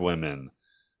underage women.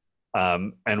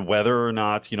 And whether or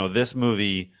not, this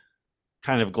movie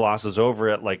kind of glosses over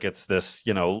it like it's this,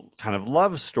 kind of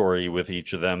love story with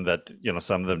each of them that,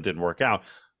 some of them didn't work out.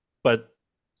 But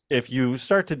if you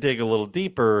start to dig a little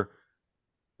deeper,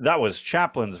 that was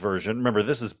Chaplin's version. Remember,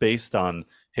 this is based on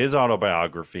his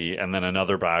autobiography and then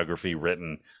another biography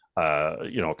written,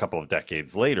 a couple of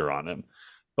decades later on him.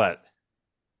 But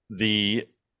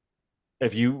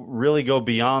if you really go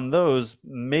beyond those,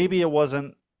 maybe it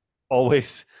wasn't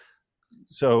always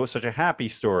such a happy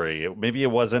story. Maybe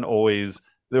it wasn't always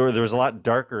there was a lot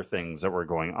darker things that were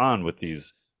going on with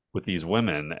these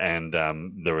women, and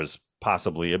there was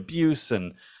possibly abuse,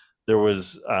 and there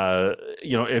was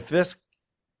if this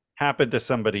happened to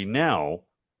somebody now,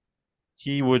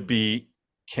 he would be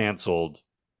canceled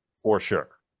for sure.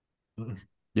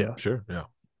 Yeah, sure. Yeah.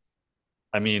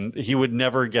 I mean, he would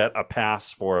never get a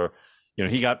pass for,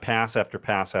 he got pass after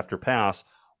pass after pass,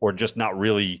 or just not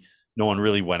really. No one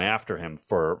really went after him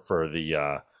for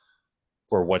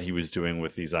what he was doing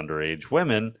with these underage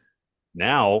women.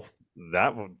 Now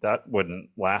that wouldn't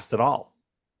last at all.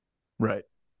 Right.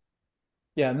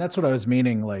 Yeah, and that's what I was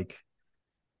meaning. Like,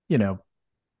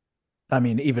 I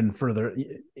mean, even further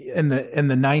in the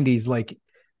 90s, like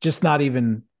just not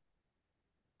even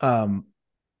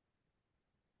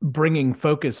bringing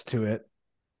focus to it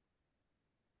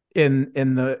in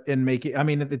making, I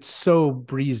mean, it's so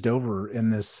breezed over in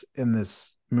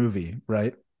this movie,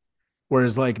 right?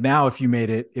 Whereas like now, if you made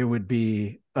it, it would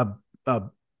be a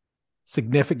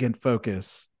significant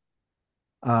focus.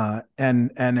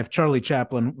 And if Charlie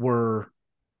Chaplin were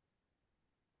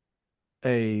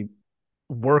a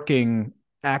working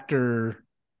actor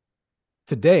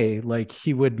today, like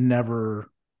he would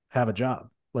never have a job.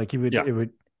 Like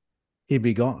he'd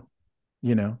be gone,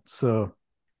 so.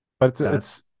 But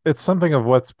it's something of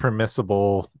what's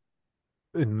permissible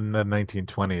in the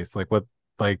 1920s.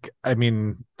 I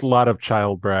mean, a lot of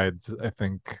child brides, I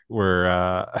think, were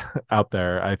out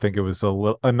there. I think it was a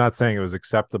little, I'm not saying it was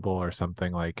acceptable or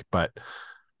something but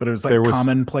it was like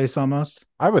commonplace almost.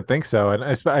 I would think so. And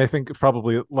I think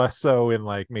probably less so in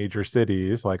like major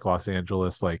cities like Los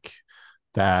Angeles, like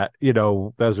that,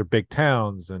 those are big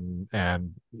towns and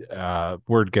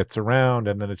word gets around,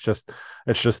 and then it's just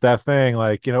that thing,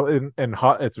 like,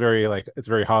 it's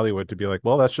very Hollywood to be like,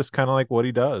 well, that's just kind of like what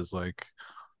he does, like,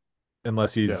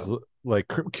 unless he's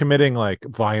like committing like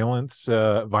violent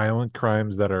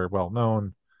crimes that are well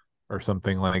known or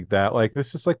something like that. Like,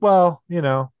 it's just like, well,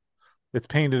 it's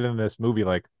painted in this movie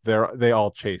like they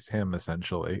all chase him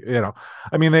essentially.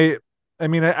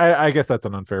 I guess that's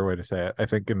an unfair way to say it. I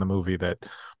think in the movie that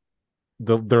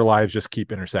their lives just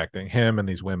keep intersecting, him and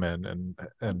these women,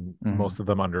 and most of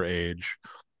them underage.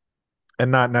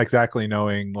 and not exactly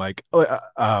knowing like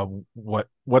what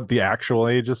the actual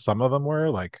ages some of them were.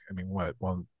 Like, I mean, what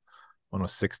one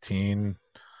was 16,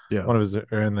 Yeah. one was,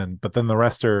 and then but then the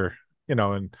rest are,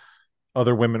 and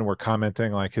other women were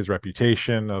commenting like his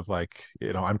reputation of like,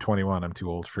 I'm 21, I'm too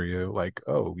old for you. Like,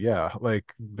 oh yeah,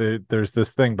 like there's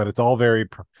this thing, but it's all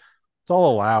it's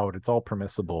all allowed, it's all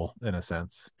permissible in a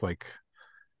sense. It's like,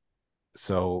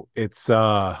 so it's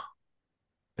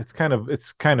kind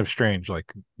of strange.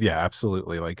 Like, yeah,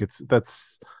 absolutely. Like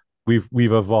that's we've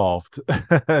evolved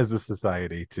as a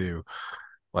society to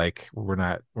like we're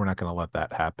not going to let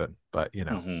that happen. But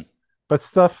Mm-hmm. but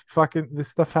this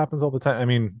stuff happens all the time. I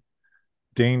mean,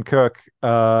 Dane Cook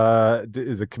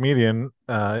is a comedian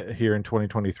here in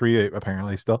 2023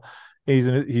 apparently still.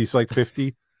 He's like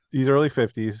 50, he's early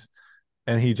 50s,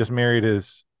 and he just married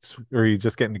he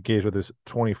just getting engaged with his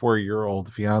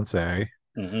 24-year-old fiance,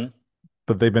 Mm-hmm.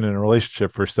 but they've been in a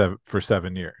relationship for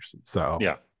 7 years. So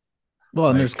Yeah. Well,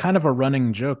 and like, there's kind of a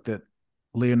running joke that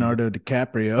Leonardo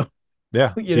DiCaprio,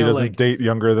 yeah, you he know, doesn't like, date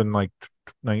younger than like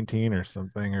 19 or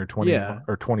something, or 21 yeah.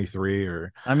 or 23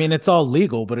 or I mean, it's all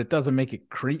legal, but it doesn't make it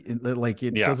like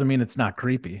it Yeah. doesn't mean it's not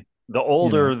creepy. The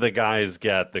older the guys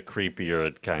get, the creepier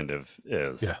it kind of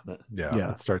is. yeah,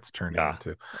 Yeah. it starts turning Yeah.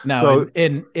 into. Now, So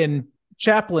in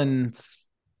Chaplin's,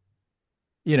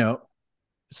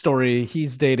 story,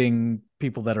 he's dating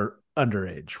people that are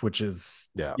underage, which is,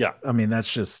 yeah, I mean,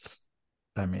 that's just,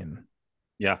 I mean,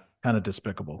 Yeah. kind of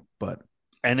despicable. But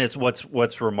And it's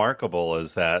what's remarkable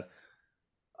is that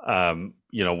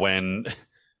when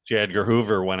J. Edgar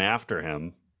Hoover went after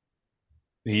him,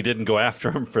 he didn't go after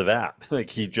him for that.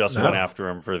 Like he just went after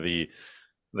him for the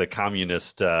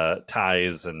communist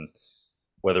ties, and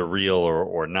whether real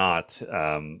or not.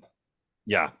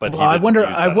 Yeah, but well, I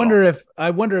wonder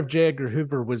if J. Edgar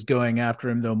Hoover was going after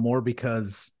him though more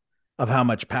because of how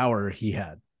much power he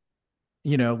had.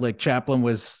 Like Chaplin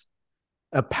was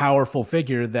a powerful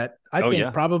figure that I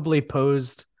think probably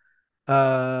posed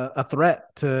a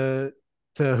threat to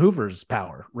Hoover's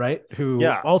power, right? Who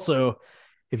also,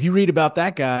 if you read about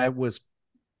that guy, was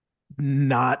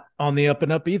not on the up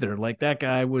and up either. Like that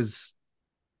guy was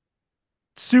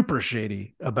super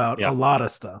shady about a lot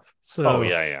of stuff. So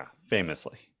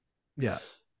famously. Yeah.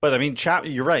 But I mean,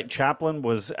 you're right. Chaplin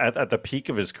was at the peak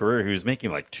of his career. He was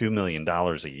making like $2 million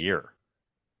a year.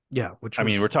 Yeah, I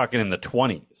mean, we're talking in the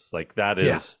 20s. Like that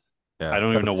is, I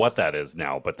don't even know what that is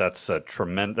now, but that's a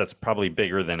tremendous. That's probably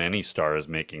bigger than any star is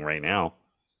making right now.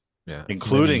 Yeah,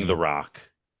 including The Rock.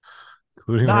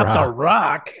 Not The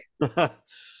Rock.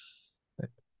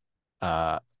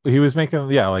 He was making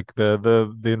like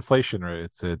the inflation rate.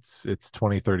 It's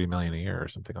 20-30 million a year or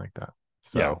something like that.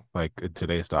 So like in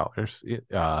today's dollars,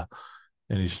 and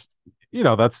he's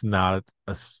that's not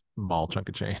a small chunk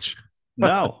of change.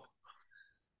 No.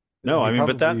 I mean,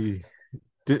 but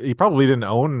he probably didn't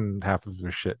own half of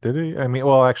their shit, did he? I mean,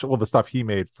 the stuff he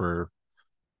made through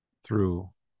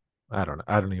I don't know.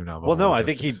 I don't even know. Well, no, I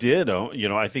think he did own,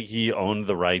 I think he owned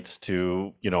the rights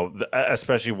to,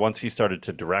 especially once he started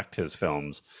to direct his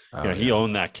films, he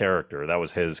owned that character. That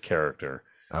was his character.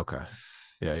 Okay.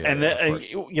 Yeah.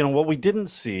 And what we didn't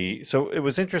see, so it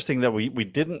was interesting that we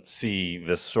didn't see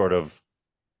this sort of,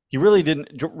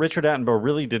 Richard Attenborough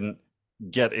really didn't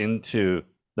get into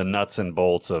the nuts and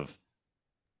bolts of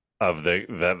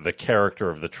the character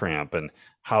of the tramp and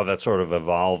how that sort of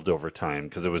evolved over time,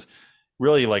 because it was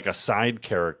really like a side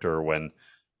character when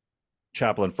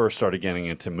Chaplin first started getting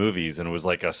into movies, and it was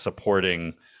like a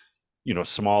supporting,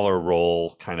 smaller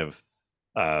role kind of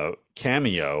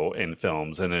cameo in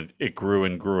films, and it grew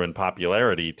and grew in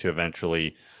popularity to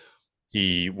eventually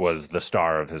he was the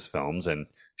star of his films, and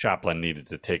Chaplin needed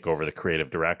to take over the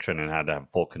creative direction and had to have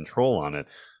full control on it.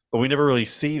 But we never really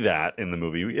see that in the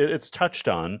movie. It's touched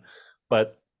on,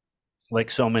 but like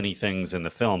so many things in the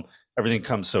film, everything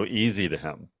comes so easy to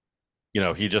him.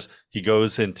 He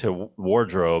goes into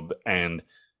wardrobe, and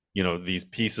these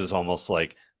pieces almost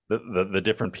like the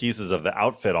different pieces of the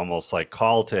outfit almost like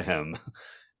call to him,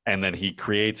 and then he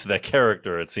creates that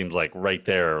character, it seems like right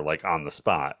there, like on the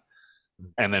spot.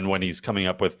 And then when he's coming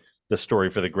up with the story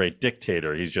for The Great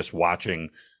Dictator, he's just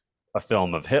watching a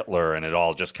film of Hitler, and it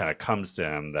all just kind of comes to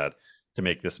him that to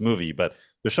make this movie. But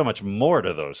there's so much more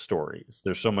to those stories.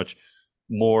 There's so much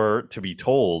more to be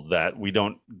told that we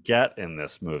don't get in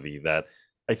this movie that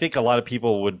I think a lot of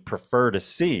people would prefer to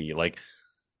see. Like,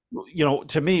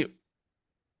 to me,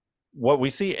 what we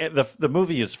see, the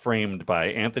movie is framed by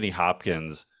Anthony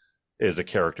Hopkins is a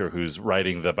character who's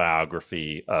writing the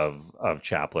biography of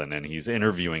Chaplin, and he's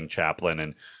interviewing Chaplin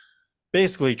and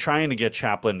basically trying to get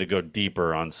Chaplin to go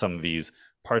deeper on some of these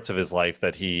parts of his life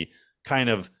that he kind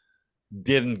of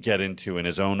didn't get into in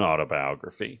his own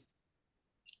autobiography.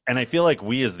 And I feel like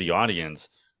we as the audience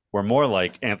were more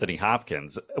like Anthony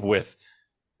Hopkins with,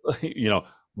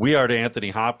 we are to Anthony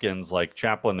Hopkins like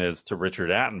Chaplin is to Richard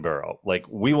Attenborough. Like,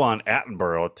 we want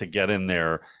Attenborough to get in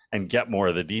there and get more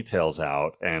of the details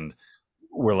out. And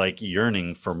we're like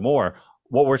yearning for more.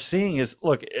 What we're seeing is,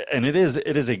 look, and it is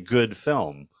a good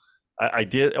film. I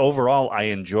did overall, I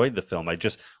enjoyed the film. I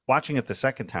just, watching it the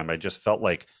second time, I just felt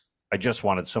like I just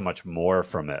wanted so much more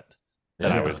from it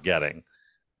than I was getting.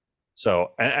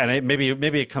 So, and maybe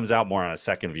it comes out more on a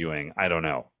second viewing. I don't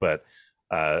know. But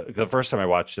the first time I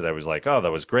watched it, I was like, oh,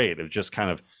 that was great. It was just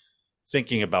kind of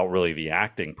thinking about really the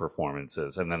acting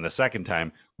performances. And then the second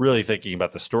time, really thinking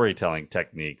about the storytelling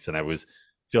techniques. And I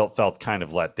felt kind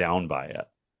of let down by it.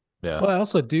 Yeah. Well, I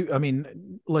also do. I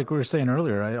mean, like we were saying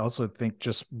earlier, I also think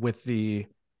just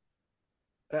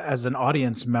as an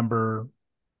audience member,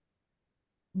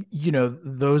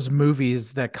 those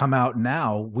movies that come out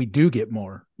now, we do get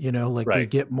more, we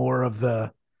get more of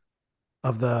the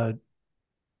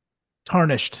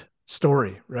tarnished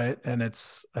story. Right. And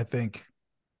I think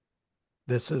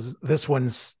this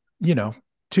one's,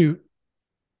 too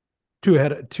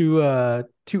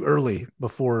early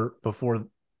before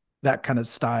that kind of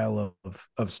style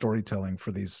of storytelling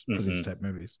for these type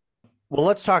movies. Well,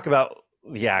 let's talk about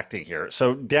the acting here.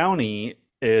 So Downey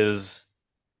is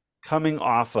coming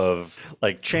off of,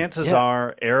 like, chances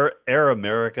are Air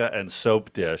America and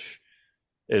Soap Dish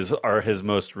are his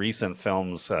most recent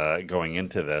films going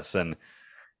into this, and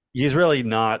he's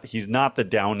not the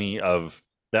Downey of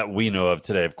that we know of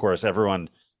today. Of course, everyone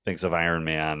thinks of Iron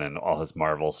Man and all his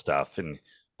Marvel stuff,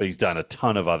 but he's done a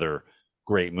ton of other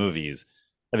great movies.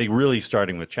 I think really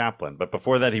starting with Chaplin, but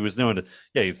before that, he was known to,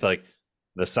 he's like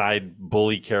the side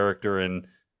bully character in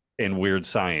Weird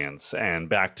Science and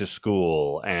Back to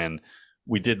School, and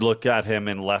we did look at him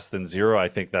in Less Than Zero. I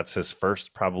think that's his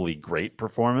first probably great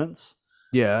performance.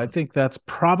 Yeah, I think that's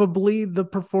probably the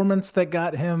performance that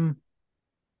got him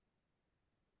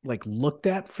like looked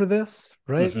at for this,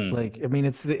 right? Mm-hmm. Like, I mean,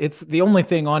 it's the only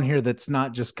thing on here that's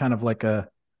not just kind of like a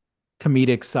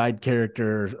comedic side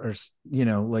character or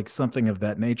like something of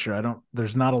that nature.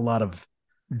 There's not a lot of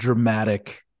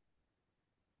dramatic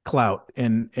clout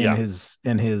in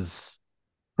his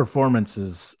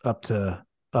performances up to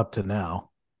now.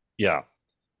 Yeah.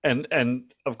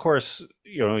 And of course,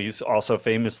 he's also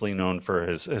famously known for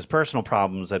his personal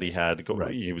problems that he had.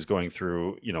 He was going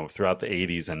through, throughout the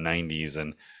 80s and 90s,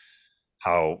 and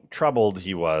how troubled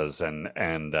he was, and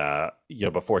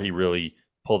before he really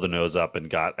pulled the nose up and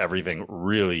got everything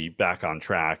really back on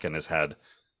track, and has had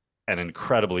an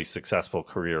incredibly successful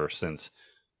career since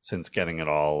getting it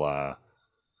all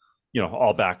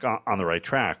all back on the right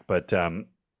track. But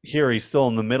here he's still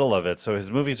in the middle of it, so his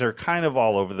movies are kind of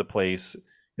all over the place.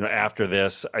 After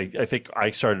this, I think I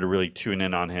started to really tune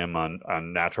in on him on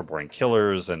Natural Born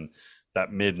Killers and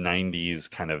that mid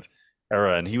 90s kind of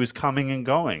era, and he was coming and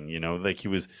going. Like, he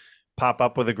was pop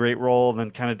up with a great role and then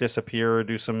kind of disappear or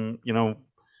do some kind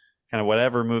of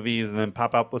whatever movies, and then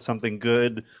pop up with something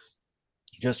good,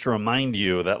 just to remind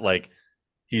you that, like,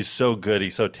 he's so good,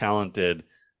 he's so talented,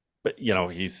 but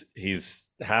he's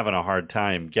having a hard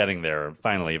time getting there.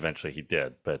 Finally, eventually he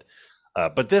did. But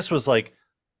this was like,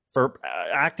 for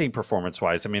acting performance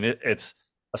wise, I mean, it's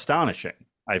astonishing,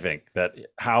 I think, that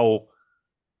how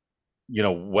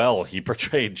well he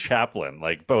portrayed Chaplin,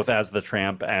 like both as the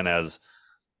tramp and as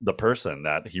the person,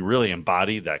 that he really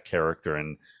embodied that character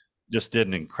and just did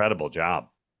an incredible job.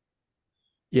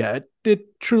 Yeah,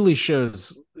 it truly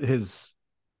shows his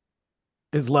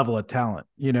level of talent.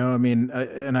 I mean,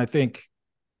 I think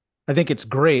it's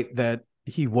great that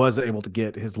he was able to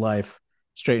get his life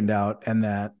straightened out, and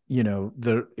that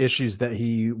the issues that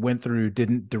he went through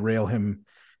didn't derail him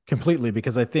completely,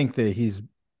 because I think that he's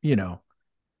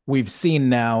we've seen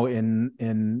now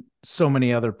in so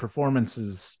many other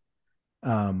performances,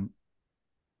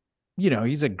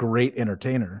 he's a great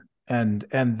entertainer, and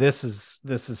this is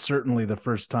certainly the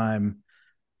first time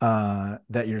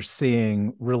that you're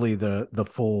seeing really the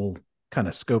full kind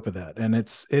of scope of that, and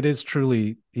he is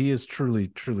truly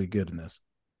good in this.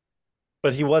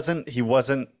 But he wasn't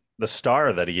the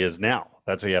star that he is now.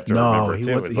 That's what you have to remember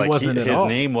too. It's like his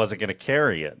name wasn't going to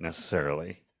carry it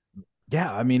necessarily.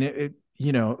 Yeah, I mean,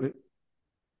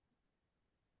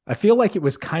 I feel like it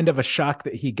was kind of a shock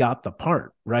that he got the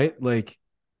part, right? Like,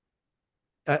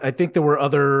 I think there were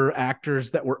other actors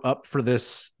that were up for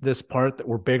this part that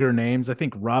were bigger names. I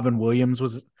think Robin Williams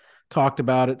was talked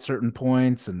about at certain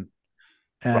points, and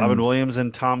Robin Williams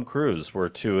and Tom Cruise were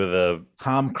two of the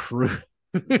Tom Cruise.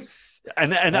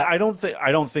 and I don't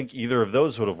think either of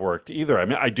those would have worked either. I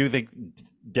mean, I do think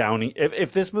Downey,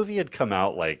 if this movie had come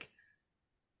out like,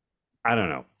 I don't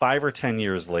know, 5 or 10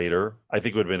 years later, I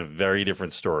think it would have been a very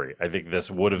different story. I think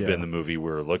this would have been the movie we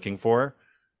were looking for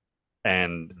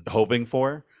and hoping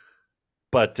for,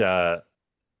 but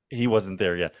he wasn't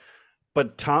there yet.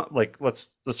 But Tom, like, let's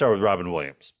start with Robin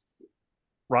Williams.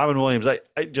 Robin Williams, I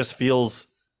just feels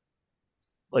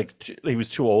like he was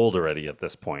too old already at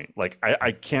this point. Like,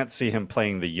 I can't see him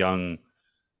playing the young.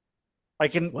 I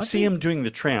can see him doing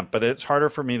the Tramp, but it's harder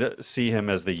for me to see him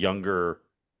as the younger,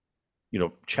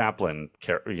 Chaplin,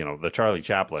 the Charlie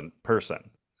Chaplin person.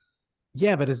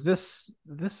 Yeah, but this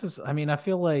is, I mean, I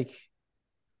feel like,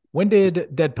 when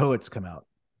did Dead Poets come out?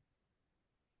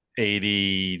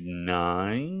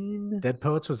 89? Dead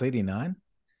Poets was 89?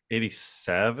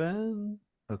 87?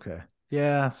 Okay.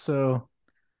 Yeah, so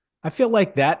I feel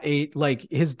like that age, like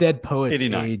his Dead Poets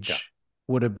age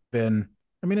would have been,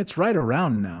 I mean, it's right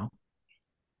around now.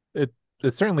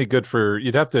 It's certainly good for,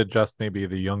 you'd have to adjust maybe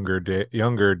the younger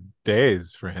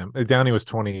days for him. Downey was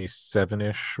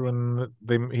 27-ish when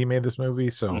he made this movie,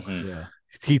 so yeah.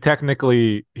 He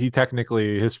technically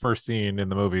his first scene in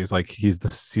the movie is like he's a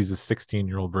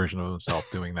 16-year-old version of himself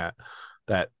doing that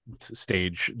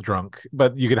stage drunk,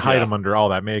 but you could hide him under all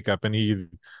that makeup, and you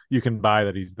can buy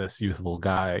that he's this youthful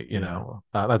guy, not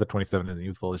that 27 isn't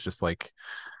youthful, it's just like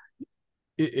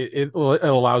it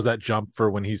allows that jump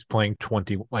for when he's playing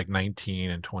 20, like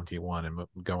 19 and 21 and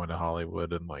going to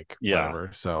Hollywood and like whatever.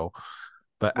 So,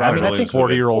 but Robin I think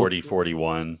 40-year-old 40,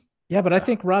 41. Yeah, but I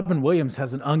think Robin Williams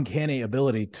has an uncanny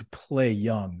ability to play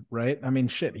young, right? I mean,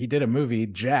 shit, he did a movie,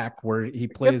 Jack, where he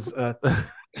plays a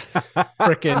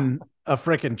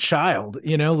freaking child,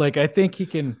 like I think he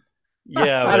can.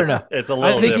 Yeah, I don't know. It's a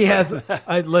little. I think different. he has.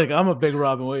 I'm a big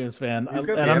Robin Williams fan, and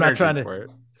I'm not trying to.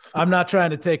 I'm not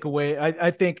trying to take away. I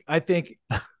think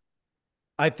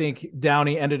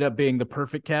Downey ended up being the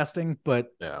perfect casting, but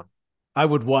I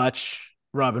would watch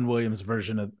Robin Williams'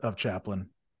 version of Chaplin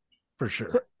for sure.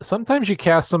 Sometimes you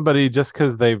cast somebody just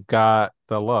because they've got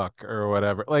the look or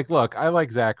whatever. Like, look, I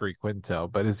like Zachary Quinto,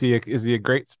 but is he a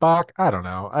great Spock? I don't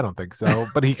know. I don't think so.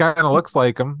 But he kind of looks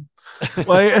like him.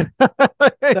 Like,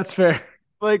 that's fair.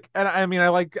 Like, and I mean, I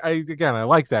like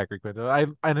Zachary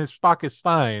Quinto. And his Spock is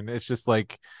fine. It's just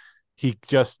like when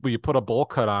you put a bowl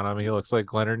cut on him, he looks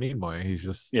like Leonard Nimoy. He's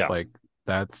just like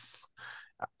that's.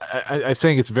 I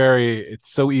think it's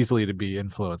so easily to be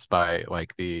influenced by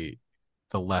like the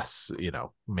less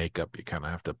makeup you kind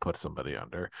of have to put somebody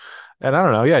under, and I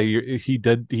don't know. Yeah, he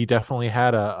definitely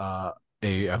had a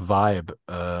vibe,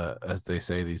 as they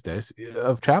say these days,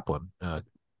 of Chaplin.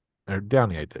 Or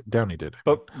Downey did.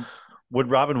 But would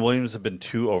Robin Williams have been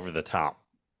too over the top?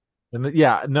 And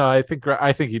I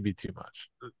think he'd be too much.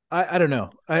 I don't know.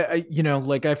 I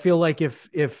like I feel like if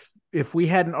we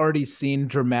hadn't already seen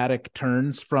dramatic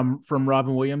turns from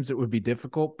Robin Williams, it would be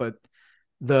difficult. But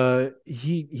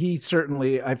he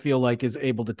certainly, I feel like, is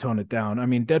able to tone it down. I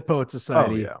mean, Dead Poets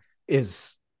Society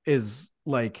is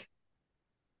like,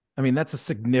 I mean, that's a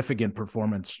significant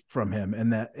performance from him in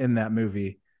that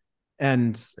movie,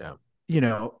 and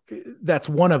that's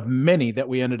one of many that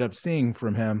we ended up seeing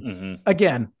from him. Mm-hmm.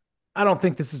 Again, I don't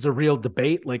think this is a real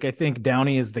debate. Like, I think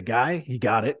Downey is the guy. He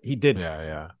got it. He did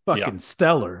fucking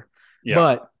stellar.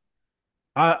 Yeah.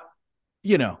 But I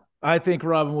think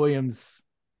Robin Williams,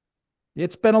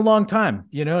 it's been a long time.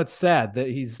 It's sad that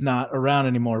he's not around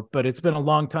anymore, but it's been a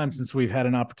long time since we've had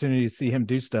an opportunity to see him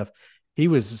do stuff. He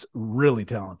was really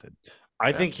talented.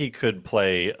 I think he could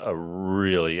play a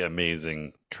really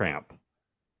amazing Tramp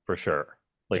for sure.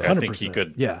 Like, 100%. I think he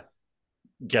could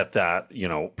get that,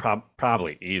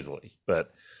 probably easily.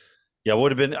 But yeah,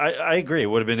 would have been, I agree. It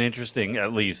would have been interesting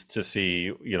at least to see,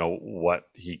 what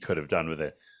he could have done with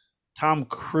it. Tom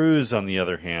Cruise, on the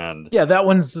other hand. Yeah, that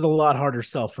one's a lot harder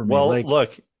sell for me. Well,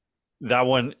 look, that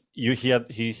one, he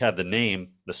had the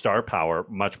name, the star power,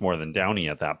 much more than Downey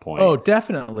at that point. Oh,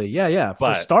 definitely. Yeah.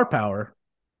 For star power.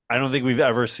 I don't think we've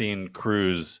ever seen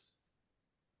Cruise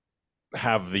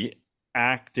have the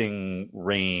acting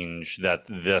range that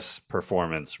this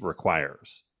performance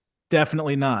requires.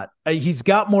 Definitely not. He's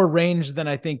got more range than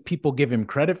I think people give him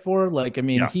credit for. Like, I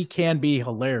mean, he can be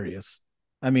hilarious.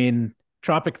 I mean,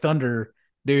 Tropic Thunder,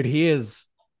 dude, he is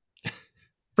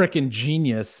freaking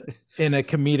genius in a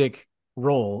comedic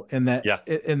role in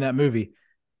that movie.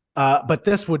 But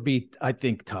this would be, I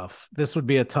think, tough. This would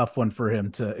be a tough one for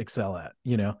him to excel at,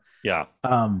 Yeah.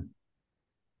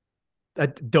 I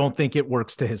don't think it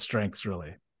works to his strengths,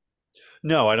 really.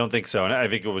 No, I don't think so. And I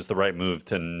think it was the right move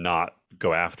to not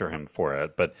go after him for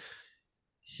it. But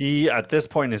he, at this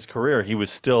point in his career, he was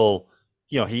still,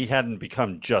 he hadn't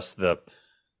become just the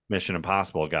Mission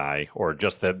Impossible guy or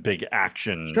just the big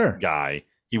action guy.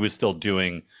 he was still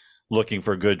looking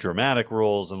for good dramatic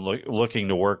roles and looking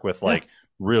to work with like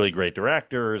really great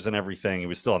directors and everything. He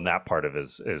was still in that part of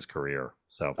his career.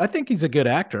 So I think he's a good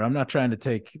actor. I'm not trying to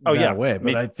take that away,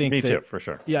 but I think me too, for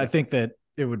sure. Yeah, I think that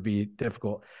it would be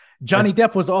difficult. Johnny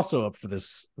Depp was also up for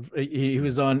this. He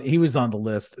was on the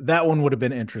list. That one would have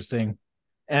been interesting.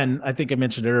 And I think I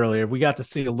mentioned it earlier. We got to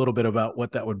see a little bit about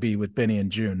what that would be with Benny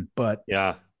and June, but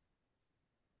yeah,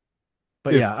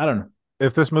 I don't know.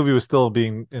 If this movie was still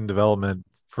being in development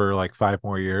for like 5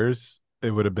 more years,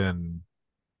 it would have been,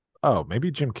 oh, maybe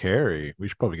Jim Carrey. We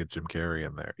should probably get Jim Carrey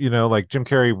in there. Like Jim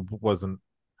Carrey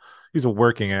he's a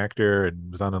working actor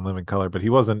and was on In Living Color, but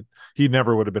he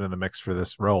never would have been in the mix for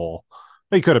this role.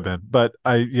 He could have been, but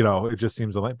it just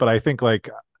seems like, but I think like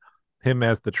him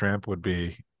as the Tramp would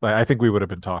be, like, I think we would have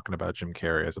been talking about Jim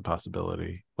Carrey as a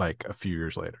possibility like a few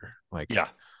years later. Like, yeah.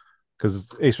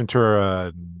 Because Ace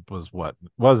Ventura was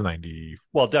 90.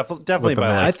 Well, definitely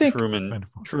by like I think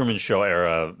Truman Show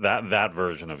era, that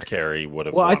version of Carrey would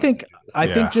have. Well, I think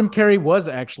Jim Carrey was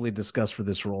actually discussed for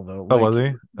this role, though. Was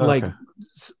he? Like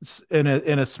in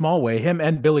a small way, him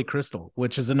and Billy Crystal,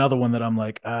 which is another one that I'm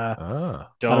like, I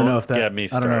don't know if that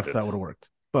would have worked.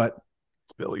 But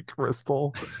it's Billy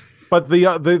Crystal. But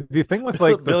the thing with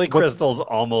like Billy Crystal's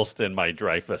almost in my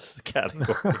Dreyfus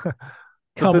category.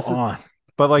 Come on.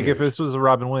 But like, if this was a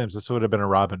Robin Williams, this would have been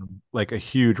a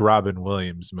huge Robin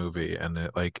Williams movie,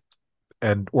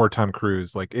 or Tom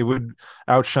Cruise. Like, it would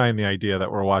outshine the idea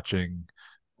that we're watching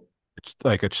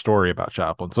like a story about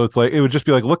Chaplin. So it's like, it would just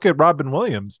be like, look at Robin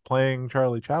Williams playing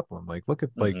Charlie Chaplin. Like, look at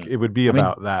it would be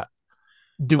about that.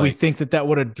 Do we think that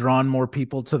would have drawn more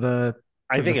people to the?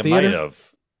 I think it theater? might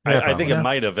have. I think it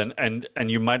might have, and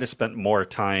you might have spent more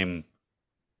time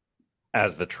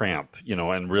as the Tramp,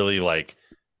 and really like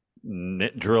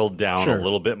drilled down a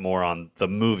little bit more on the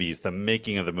movies, the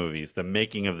making of the movies, the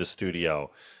making of the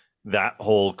studio, that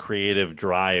whole creative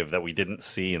drive that we didn't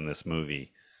see in this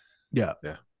movie. Yeah.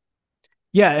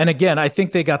 And again, I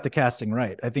think they got the casting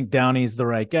right. I think Downey's the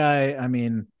right guy. I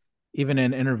mean, even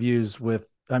in interviews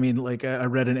I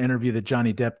read an interview that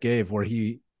Johnny Depp gave where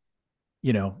he,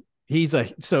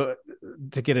 so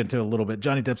to get into a little bit,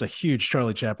 Johnny Depp's a huge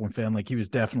Charlie Chaplin fan. Like, he was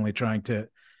definitely trying to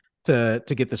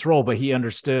get this role, but he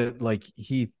understood, like,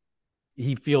 he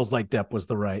feels like Depp was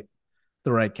the right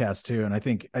cast too. And I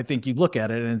think you look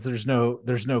at it and there's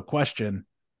no question.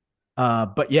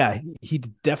 But yeah, he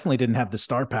definitely didn't have the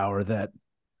star power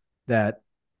that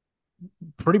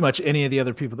pretty much any of the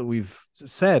other people that we've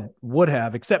said would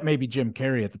have, except maybe Jim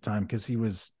Carrey at the time. Cause he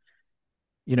was,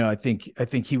 I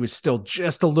think he was still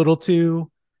just a little too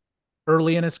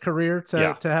early in his career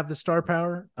to have the star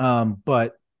power.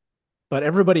 But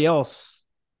everybody else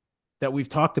that we've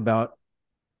talked about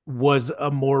was a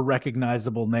more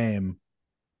recognizable name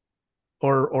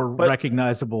or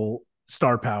recognizable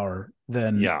star power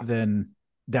than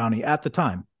Downey at the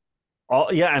time.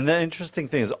 And the interesting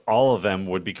thing is all of them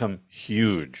would become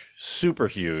huge, super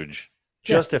huge,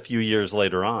 just a few years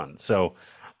later on. So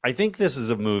I think this is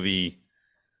a movie.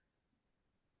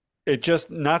 It just,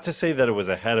 not to say that it was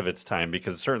ahead of its time,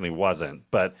 because it certainly wasn't,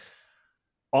 but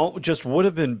just would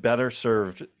have been better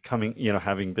served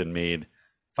having been made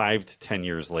 5 to 10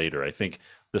 years later. I think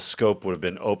the scope would have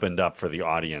been opened up for the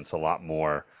audience a lot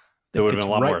more. They would have been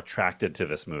a lot more attracted to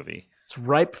this movie. It's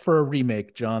ripe for a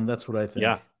remake, John. That's what I think.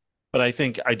 Yeah. But I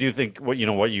do think what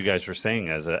you guys were saying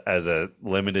as a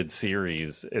limited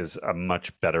series is a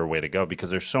much better way to go,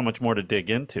 because there's so much more to dig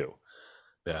into.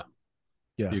 Yeah.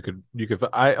 Yeah.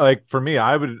 For me,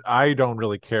 I don't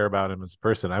really care about him as a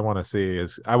person. I want to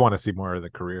see more of the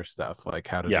career stuff. Like,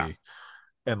 how did he,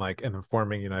 and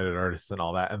informing United Artists and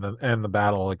all that, and the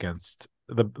battle against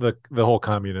the whole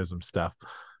communism stuff.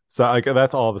 So like,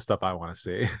 that's all the stuff I want to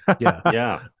see. Yeah.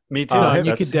 Yeah. Me too. And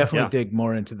you could definitely dig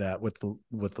more into that with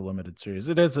the limited series.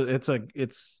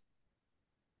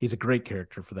 He's a great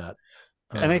character for that.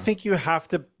 And I think you have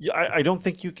to, I don't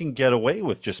think you can get away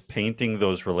with just painting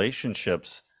those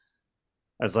relationships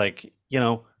as like,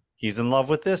 he's in love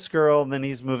with this girl and then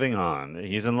he's moving on.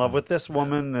 He's in love with this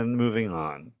woman and moving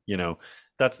on.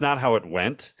 That's not how it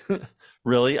went,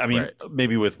 really. I mean,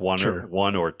 maybe with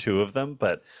one or two of them,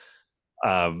 but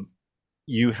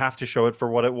you have to show it for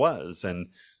what it was. And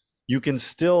you can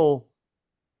still,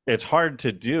 it's hard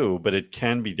to do, but it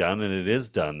can be done, and it is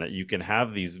done, that you can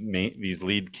have these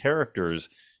lead characters,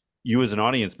 you as an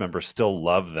audience member still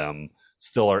love them,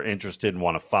 still are interested and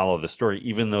want to follow the story,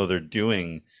 even though they're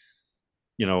doing,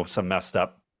 some messed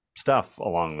up stuff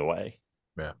along the way.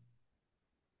 Yeah.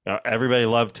 Everybody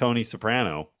loved Tony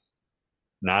Soprano.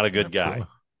 Not a good guy.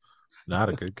 Not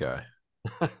a good guy.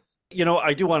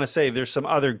 I do want to say there's some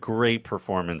other great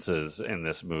performances in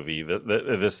this movie.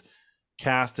 This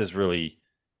cast is really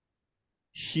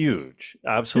huge,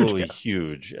 absolutely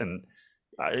huge. And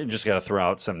I just got to throw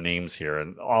out some names here,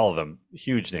 and all of them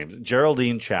huge names.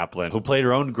 Geraldine Chaplin, who played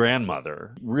her own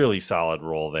grandmother, really solid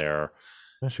role there.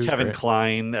 Kevin great.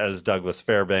 Kline as Douglas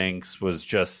Fairbanks was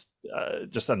just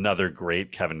another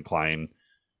great Kevin Kline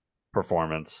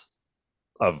performance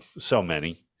of so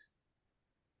many.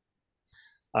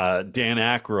 Dan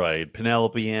Aykroyd,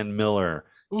 Penelope Ann Miller,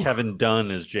 Kevin Dunn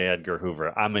as J. Edgar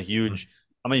Hoover. I'm a huge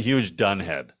Dunn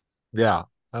head. Yeah,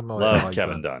 Love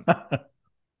Kevin Dunn.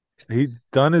 He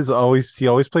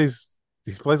always plays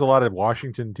a lot of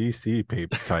Washington DC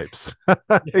types.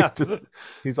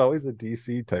 He's always a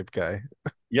DC type guy.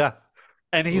 Yeah,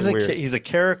 and he's a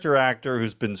character actor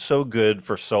who's been so good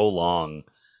for so long.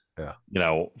 Yeah,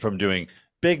 from doing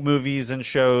big movies and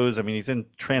shows. I mean, he's in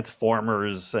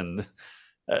Transformers and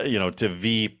to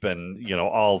Veep and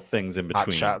all things in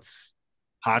between.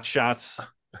 Hot Shots.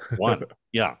 One.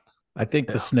 Yeah. I think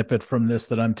the snippet from this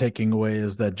that I'm taking away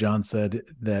is that John said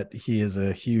that he is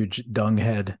a huge dung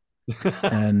head.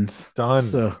 And Done.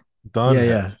 So Done.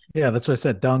 Yeah. That's what I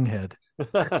said, dung head.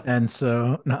 And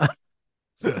so no.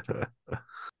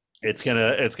 It's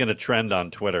gonna trend on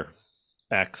Twitter,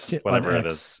 X, whatever it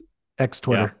is. X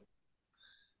Twitter.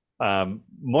 Yeah.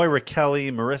 Moira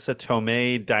Kelly, Marissa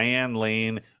Tomei, Diane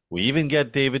Lane. We even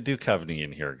get David Duchovny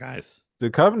in here, guys.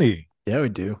 Duchovny. Yeah, we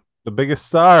do. The biggest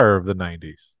star of the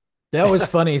 90s. That was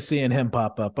funny seeing him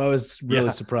pop up. I was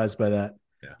really surprised by that.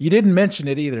 Yeah. You didn't mention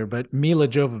it either, but Mila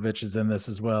Jovovich is in this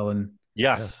as well. And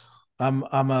yes,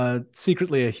 I'm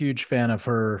secretly a huge fan of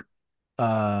her.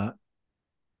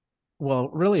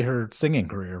 Really her singing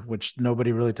career, which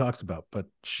nobody really talks about, but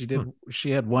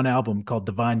she had one album called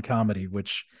Divine Comedy,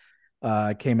 which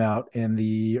came out in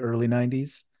the early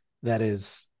 90s.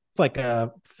 It's like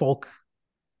a folk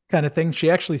kind of thing.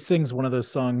 She actually sings one of those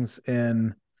songs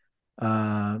in,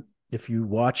 if you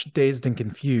watch Dazed and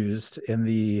Confused, in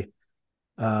the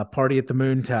Party at the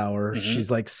Moon Tower,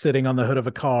 she's like sitting on the hood of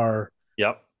a car.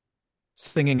 Yep.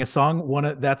 Singing a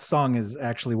song. That song is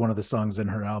actually one of the songs in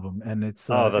her album, and it's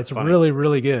funny. really,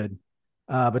 really good,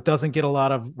 but doesn't get a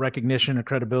lot of recognition or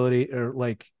credibility or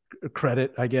like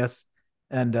credit, I guess.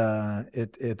 And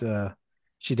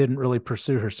she didn't really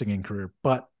pursue her singing career,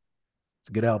 but it's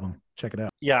a good album. Check it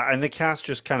out. Yeah, and the cast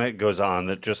just kind of goes on,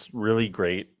 that just really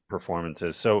great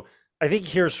performances. So I think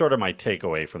here's sort of my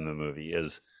takeaway from the movie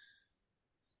is,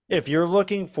 if you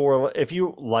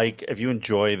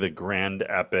enjoy the grand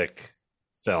epic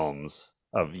films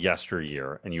of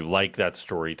yesteryear and you like that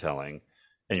storytelling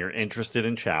and you're interested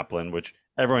in Chaplin, which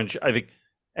I think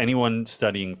anyone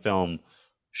studying film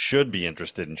should be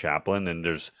interested in Chaplin, and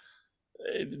there's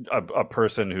a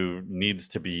person who needs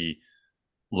to be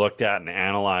looked at and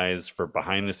analyzed for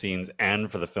behind the scenes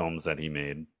and for the films that he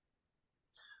made,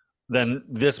 then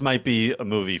this might be a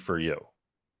movie for you.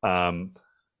 I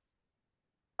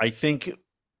think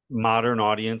modern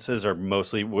audiences are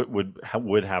mostly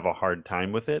would have a hard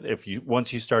time with it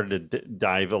once you started to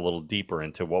dive a little deeper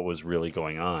into what was really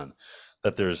going on.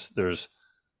 That there's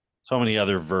so many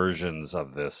other versions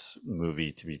of this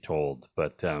movie to be told,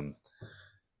 but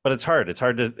it's hard. It's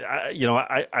hard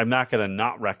to I'm not going to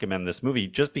not recommend this movie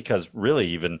just because really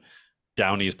even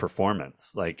Downey's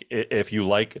performance. Like if you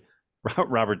like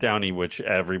Robert Downey, which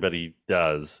everybody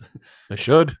does, they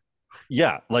should.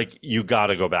 Yeah, like you got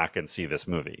to go back and see this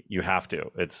movie. You have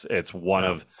to. It's one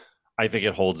of, I think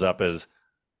it holds up as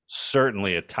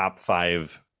certainly a top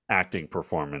 5 acting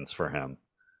performance for him.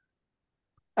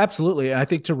 Absolutely. I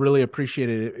think to really appreciate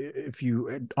it, if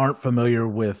you aren't familiar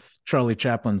with Charlie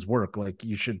Chaplin's work, like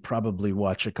you should probably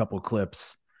watch a couple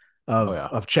clips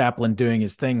of Chaplin doing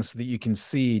his thing so that you can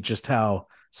see just how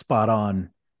spot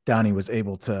on Downey was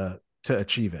able to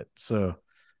achieve it. So,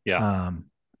 yeah.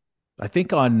 I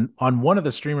think on one of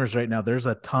the streamers right now, there's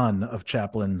a ton of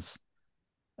Chaplin's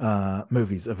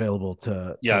movies available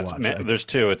to watch. There's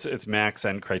 2. It's Max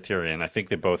and Criterion. I think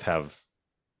they both have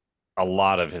a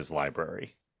lot of his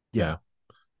library. Yeah.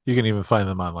 You can even find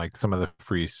them on like some of the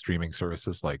free streaming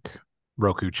services like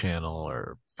Roku Channel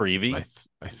or Freevee,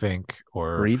 I think,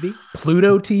 or Freevee?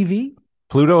 Pluto TV.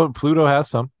 Pluto has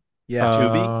some. Yeah.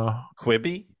 Tubi,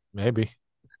 Quibi, maybe.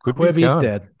 Quibi's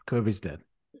dead. Quibi's dead.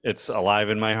 It's alive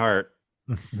in my heart.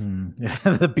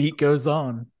 The beat goes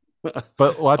on.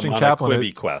 But watching Chaplin,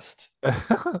 Quibi quest. You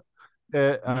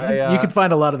can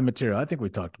find a lot of the material. I think we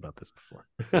talked about this before.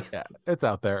 Yeah, it's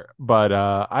out there. But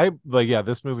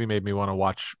this movie made me want to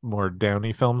watch more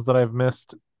Downey films that I've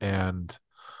missed and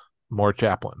more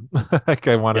Chaplin. Like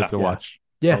I wanted to watch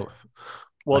both.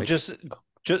 Well, like, just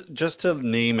just to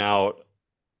name out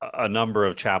a number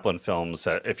of Chaplin films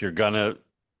that if you're gonna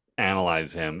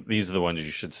analyze him, these are the ones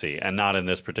you should see, and not in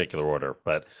this particular order.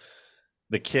 But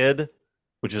The Kid,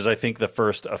 which is I think the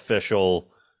first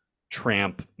official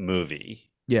tramp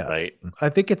movie. Yeah. Right. I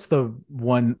think it's the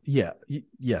one. Yeah.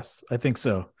 Yes, I think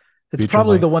so. It's Feature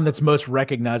probably the length. one that's most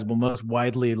recognizable, most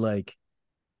widely like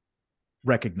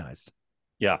recognized.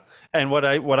 Yeah. And what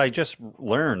I just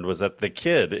learned was that the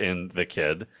kid in The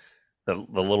Kid, the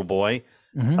little boy,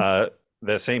 Mhm.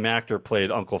 the same actor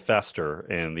played Uncle Fester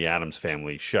in the Addams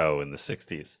Family show in the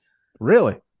 60s.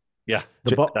 Really? Yeah.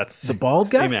 That's The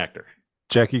bald guy? same actor.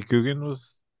 Jackie Coogan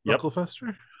was Yep. Uncle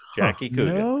Fester. Jackie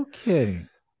Coogan. No kidding.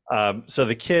 So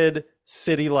The Kid,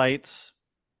 City Lights,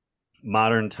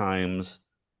 Modern Times,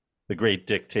 The Great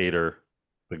Dictator,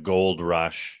 The Gold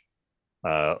Rush,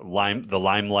 The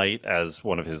Limelight as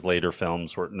one of his later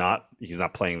films. He's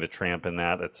not playing the tramp in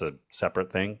that. It's a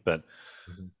separate thing, but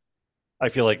I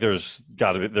feel like there's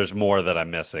more that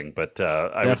I'm missing. But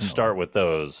I would start with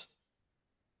those.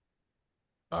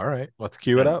 All right, let's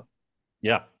cue it up.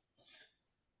 Yeah,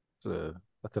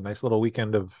 that's a nice little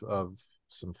weekend of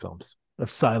some films. Of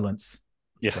silence.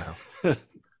 Yeah. You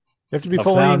have to be A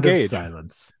fully sound of engaged.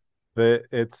 silence. It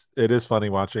is funny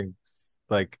watching.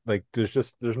 Like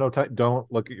there's no time.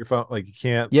 Don't look at your phone. Like you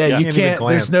can't. Yeah, you even can't.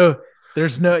 glance.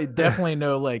 There's definitely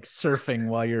no like surfing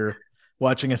while you're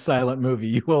watching a silent movie.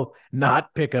 You will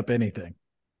not pick up anything.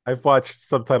 I've watched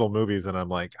subtitle movies and I'm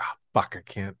like, oh, fuck, I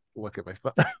can't look at my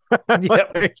phone.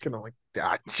 Yep. And I'm like,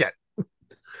 shit.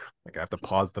 Like I have to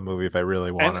pause the movie if I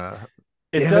really want to.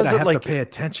 It I doesn't have like to pay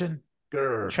attention.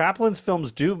 Chaplin's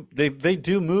films they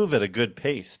do move at a good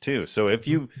pace too. So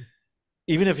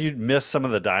even if you miss some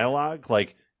of the dialogue,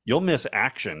 like you'll miss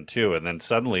action too, and then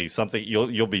suddenly something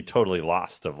you'll be totally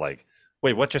lost of like,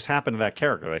 wait, what just happened to that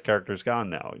character? That character's gone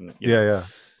now. Yeah.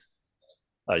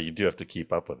 You do have to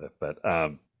keep up with it, but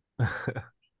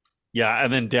yeah.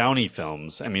 And then Downey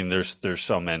films. I mean, there's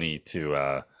so many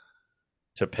to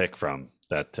pick from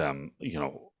that.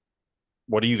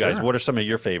 What do you guys? Sure. What are some of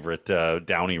your favorite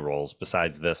Downey roles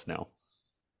besides this?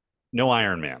 No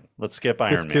Iron Man. Let's skip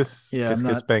Iron Man. Kiss,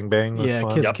 Bang Bang. Was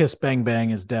fun. Kiss Kiss Bang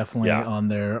Bang is definitely on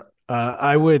there.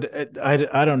 I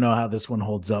don't know how this one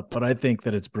holds up, but I think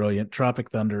that it's brilliant.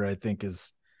 Tropic Thunder, I think,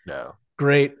 is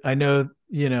great. I know,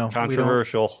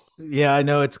 controversial. Yeah, I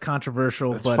know it's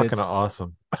controversial, but fucking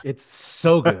awesome. It's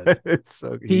so good.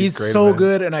 He's so man.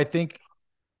 good, and I think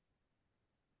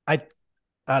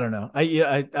I don't know.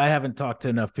 I haven't talked to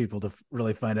enough people to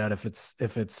really find out if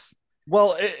it's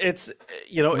well, it's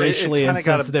racially it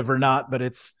insensitive or not, but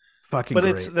it's fucking. But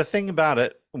great. It's the thing about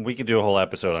it. We could do a whole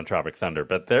episode on Tropic Thunder,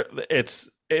 but it's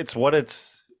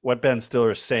what Ben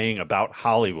Stiller is saying about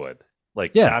Hollywood.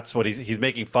 Like that's what he's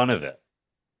making fun of it.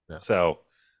 Yeah. So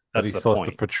but that's he's the point.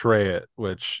 supposed to portray it,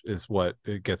 which is what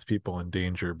it gets people in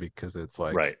danger because it's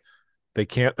like they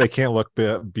can't look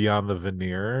beyond the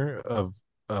veneer of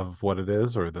what it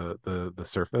is or the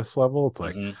surface level. It's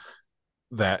like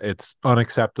that it's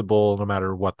unacceptable no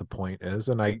matter what the point is,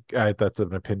 and I that's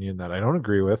an opinion that I don't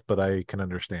agree with, but I can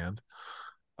understand.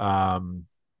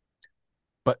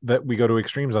 But that we go to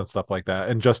extremes on stuff like that,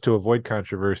 and just to avoid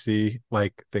controversy,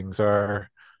 like things are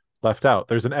left out.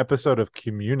 There's an episode of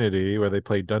Community where they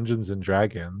play Dungeons and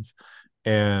Dragons,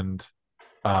 and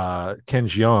Ken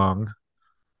Jeong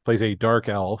plays a dark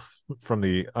elf from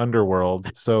the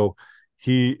underworld. So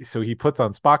he puts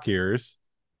on Spock ears,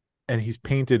 and he's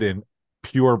painted in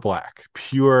pure black,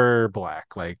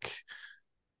 like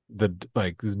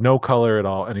there's no color at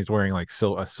all, and he's wearing like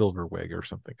a silver wig or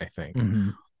something. I think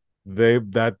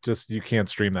you can't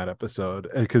stream that episode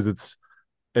because it's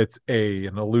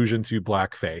an allusion to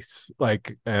blackface,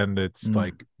 like, and it's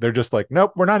like they're just like,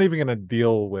 nope, we're not even going to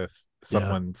deal with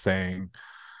someone saying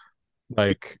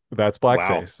like that's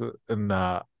blackface. And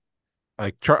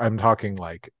like I'm talking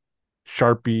like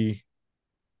Sharpie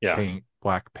paint,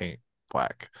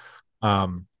 black.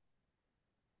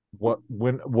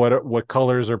 What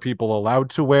colors are people allowed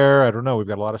to wear? I don't know. We've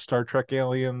got a lot of Star Trek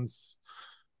aliens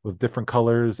with different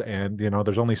colors, and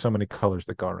there's only so many colors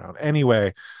that go around.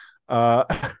 Anyway,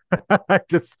 I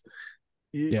just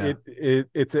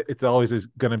it's always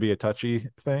going to be a touchy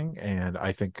thing, and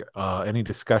I think any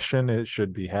discussion it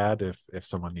should be had if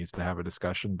someone needs to have a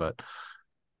discussion, but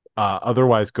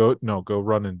otherwise go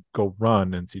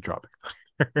run and see Tropic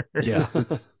Thunder. Yeah,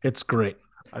 it's great.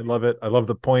 I love it. I love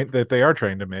the point that they are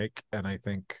trying to make, and I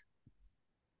think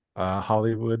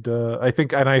Hollywood. I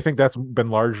think that's been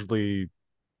largely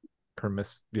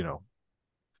it's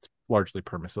largely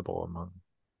permissible among.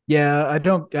 Yeah, I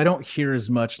don't hear as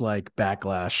much like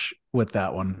backlash with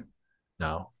that one.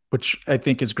 No, which I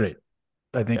think is great.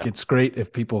 I think it's great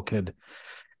if people could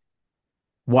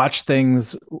watch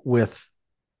things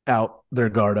without their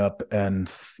guard up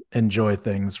and enjoy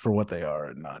things for what they are,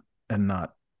 and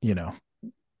not,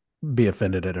 be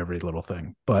offended at every little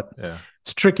thing. But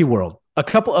it's a tricky world. A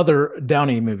couple other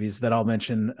Downey movies that I'll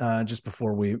mention just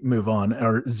before we move on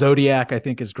are Zodiac, I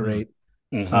think, is great.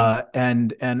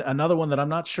 And another one that I'm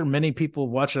not sure many people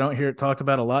watch, I don't hear it talked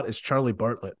about a lot, is Charlie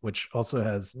Bartlett, which also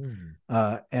has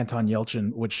Anton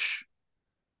Yelchin, which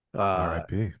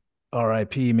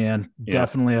R.I.P. man. Yeah.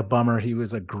 Definitely a bummer. He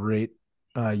was a great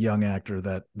young actor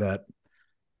that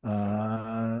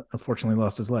unfortunately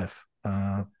lost his life.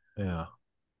 I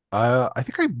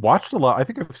think I watched a lot. I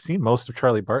think I've seen most of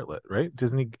Charlie Bartlett, right?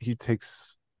 Doesn't he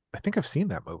takes, I think I've seen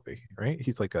that movie, right?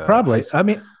 He's like a probably. I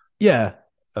mean, yeah.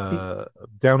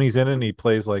 Downey's in it and he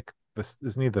plays like this.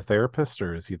 Isn't he the therapist,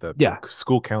 or is he the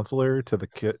school counselor to the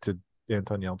kid, to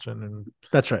Anton Yelchin? And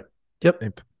that's right.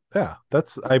 Yep. Yeah,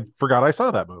 I forgot I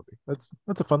saw that movie. That's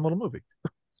a fun little movie.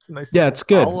 It's a nice. Yeah, it's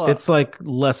good. It's like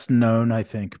less known, I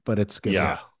think, but it's good.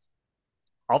 Yeah.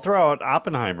 I'll throw out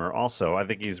Oppenheimer also. I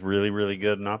think he's really, really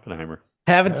good in Oppenheimer.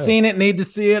 Haven't seen it, need to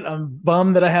see it. I'm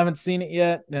bummed that I haven't seen it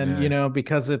yet. And,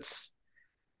 because it's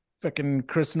freaking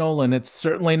Chris Nolan, it's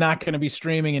certainly not going to be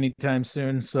streaming anytime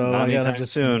soon. So I got to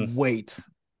just wait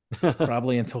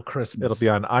probably until Christmas. It'll be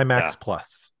on IMAX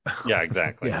Plus. Yeah,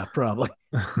 exactly. Yeah, probably.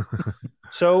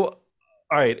 So,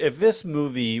 all right, if this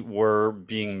movie were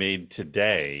being made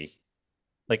today,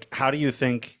 like, how do you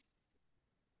think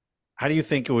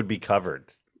it would be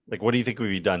covered? Like, what do you think would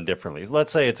be done differently?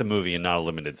 Let's say it's a movie and not a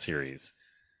limited series.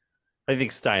 I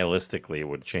think stylistically it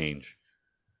would change.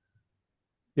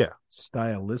 Yeah.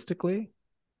 Stylistically?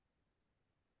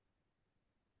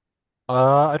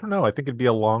 I don't know. I think it'd be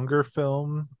a longer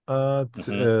film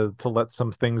to let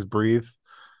some things breathe.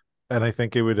 And I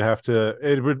think it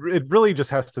really just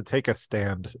has to take a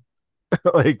stand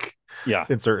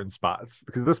in certain spots,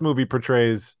 because this movie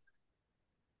portrays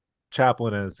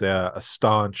Chaplin as a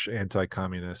staunch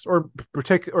anti-communist or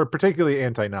particularly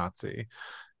anti-Nazi,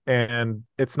 and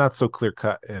it's not so clear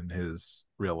cut in his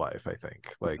real life. I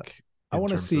think, I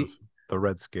want to see the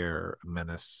Red Scare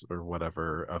menace or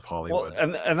whatever of Hollywood.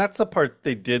 Well, and that's the part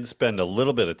they did spend a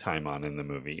little bit of time on in the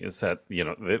movie, is that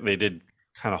they did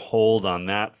kind of hold on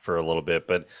that for a little bit,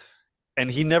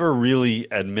 and he never really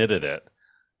admitted it.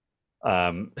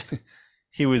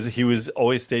 He was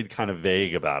always stayed kind of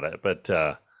vague about it, but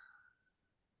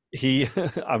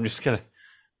I'm just gonna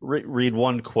read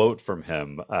one quote from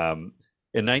him.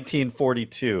 In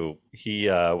 1942, he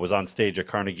was on stage at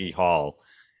Carnegie Hall,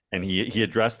 and he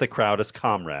addressed the crowd as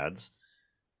comrades,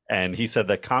 and he said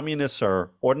that communists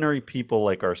are ordinary people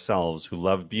like ourselves who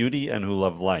love beauty and who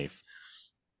love life.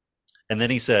 And then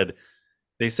he said,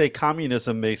 they say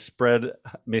communism may spread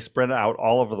out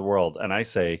all over the world, and I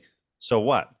say, so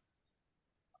what?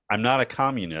 I'm not a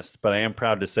communist, but I am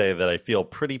proud to say that I feel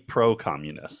pretty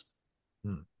pro-communist.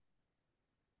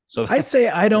 So I say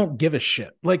I don't give a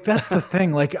shit. Like, that's the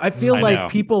thing. Like, I feel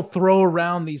like people throw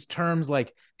around these terms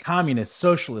like communist,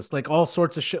 socialist, like all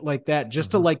sorts of shit like that,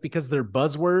 just to because they're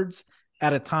buzzwords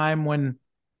at a time when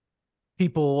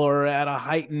people are at a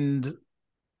heightened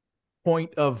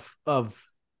point of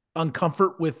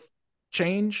uncomfort with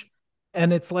change.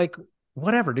 And it's like,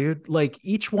 whatever, dude. Like,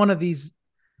 each one of these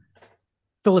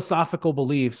philosophical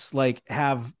beliefs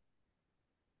have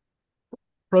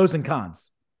pros and cons,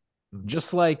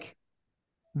 just like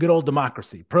good old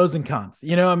democracy, pros and cons.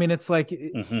 I mean, it's like,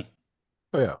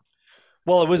 oh yeah.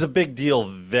 Well, it was a big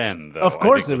deal then, though. Of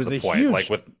course, it was a point. huge, like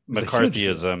with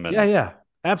McCarthyism. And yeah,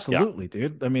 absolutely,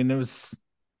 dude. I mean, it was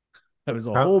a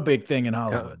whole big thing in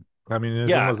Hollywood.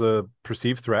 Communism was a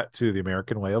perceived threat to the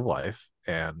American way of life,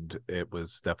 and it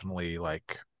was definitely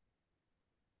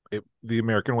the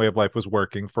American way of life was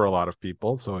working for a lot of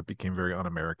people, so it became very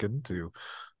un-American to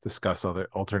discuss other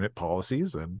alternate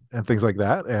policies and things like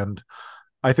that. And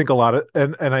I think a lot of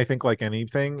and I think, like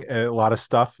anything, a lot of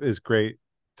stuff is great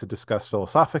to discuss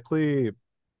philosophically,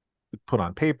 put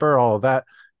on paper, all of that.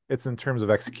 It's in terms of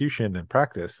execution and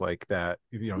practice like that,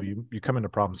 you come into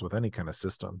problems with any kind of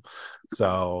system.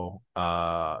 So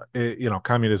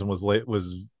communism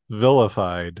was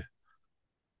vilified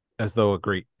as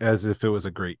if it was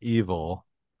a great evil,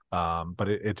 but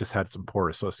it just had some poor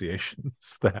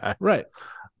associations that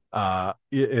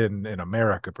in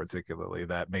America particularly,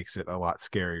 that makes it a lot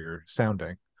scarier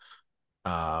sounding.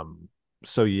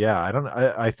 So yeah,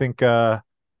 I think I'm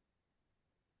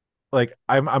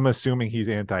assuming he's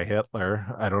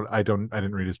anti-Hitler. I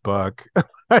didn't read his book.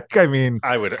 I mean,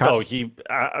 I would. He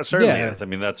certainly is. I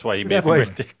mean, that's why he made the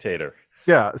great dictator.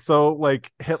 Yeah. So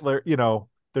Hitler,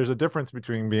 there's a difference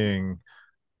between being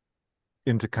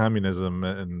into communism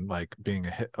and like being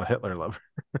a Hitler lover,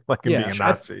 like and Yeah, being a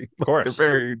Nazi. Of course. They're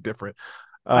very different.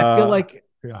 I feel like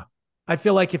yeah. I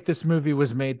feel like if this movie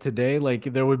was made today, like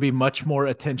there would be much more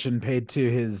attention paid to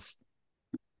his,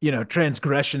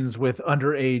 transgressions with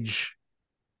underage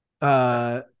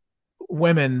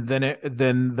women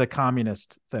than the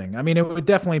communist thing. I mean, it would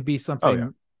definitely be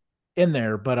something in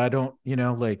there, but I don't,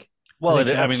 Well, I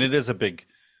think it is a big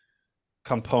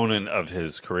component of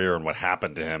his career and what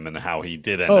happened to him and how he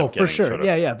did end up getting for sure. sort of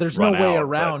Yeah. There's no run way out,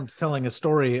 around telling a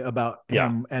story about Yeah.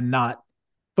 him and not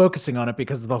focusing on it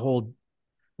because of the whole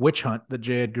witch hunt that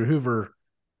J. Edgar Hoover,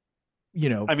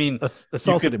 I mean, you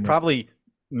assaulted could him with. probably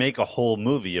make a whole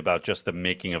movie about just the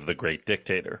making of the great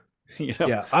dictator.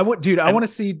 Yeah, I would, dude. I want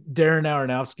to see Darren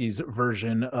Aronofsky's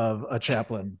version of a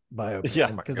Chaplin biopic.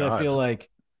 Yeah. because I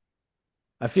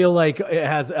feel like it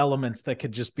has elements that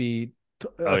could just be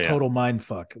a total mind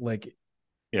fuck. Like,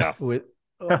 Yeah. with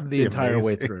the entire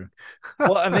way through.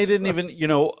 Well, and they didn't even,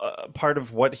 part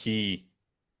of what he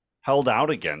held out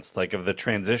against, like of the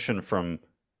transition from,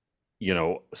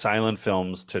 silent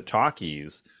films to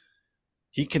talkies.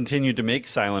 He continued to make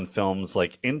silent films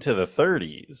like into the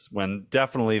 30s when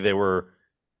definitely they were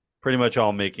pretty much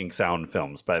all making sound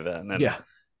films by then. And,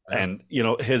 and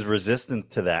his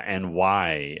resistance to that and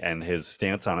why and his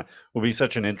stance on it will be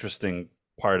such an interesting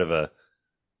part of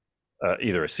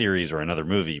either a series or another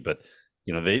movie. But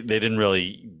they didn't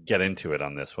really get into it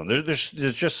on this one. There's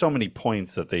just so many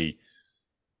points that they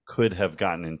could have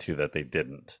gotten into that they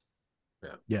didn't.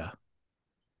 Yeah.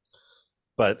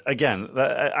 But again,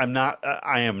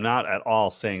 I am not at all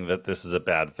saying that this is a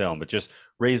bad film. But just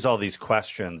raised all these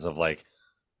questions of like,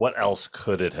 what else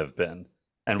could it have been,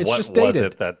 and what was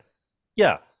it that,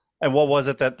 and what was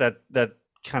it that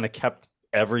kind of kept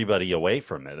everybody away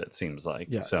from it? It seems like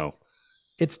so.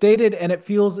 It's dated, and it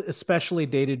feels especially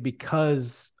dated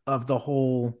because of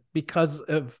in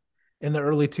the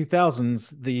early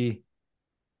 2000s the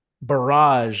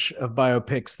barrage of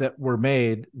biopics that were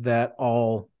made that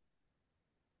all.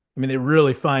 I mean, they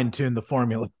really fine-tuned the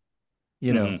formula,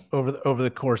 over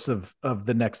the course of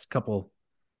the next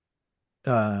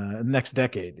next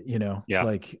decade,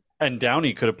 and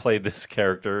Downey could have played this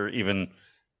character even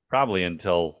probably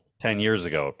until 10 years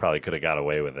ago. Probably could have got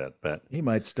away with it, but he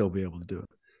might still be able to do it.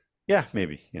 Yeah,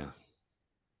 maybe. Yeah.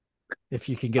 If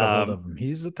you can get a hold of him,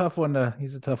 he's a tough one to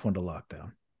lock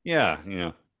down.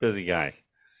 Yeah. Busy guy.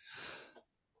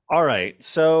 All right.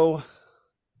 So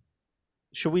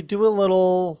should we do a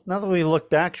little, now that we look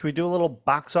back, should we do a little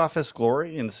box office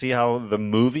glory and see how the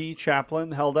movie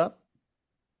Chaplin held up?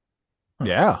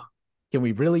 Yeah. Can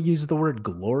we really use the word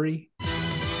glory?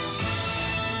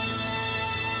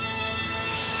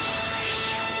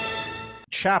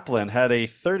 Chaplin had a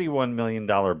 $31 million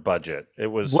budget. It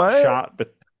was shot,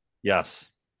 but yes,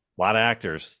 a lot of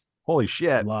actors. Holy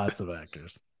shit. Lots of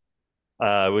actors.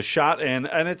 It was shot and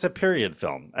it's a period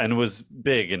film and was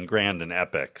big and grand and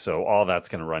epic. So all that's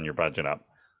going to run your budget up.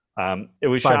 It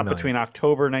was shot between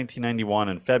October 1991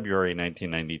 and February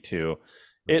 1992.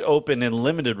 It opened in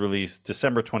limited release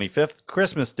December 25th,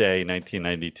 Christmas Day,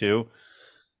 1992,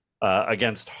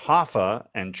 against Hoffa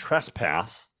and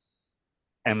Trespass.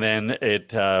 And then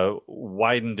it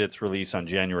widened its release on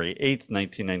January 8th,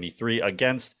 1993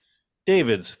 against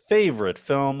David's favorite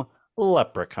film,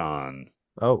 Leprechaun.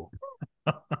 Oh.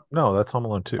 No, that's Home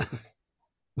Alone 2.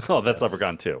 Oh, that's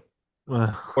Leprechaun 2.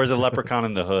 Or is it Leprechaun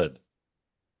in the Hood?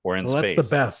 Or in space?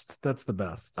 That's the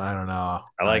best. I don't know.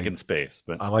 I like in space,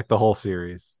 but I like the whole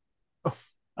series.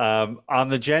 On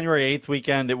the January 8th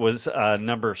weekend, it was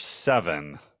number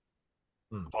 7,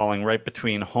 falling right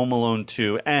between Home Alone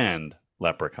 2 and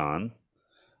Leprechaun.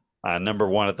 Number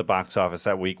 1 at the box office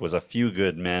that week was A Few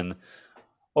Good Men.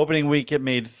 Opening week, it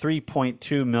made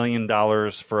 $3.2 million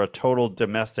for a total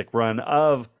domestic run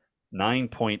of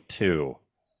 9.2.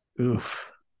 Oof.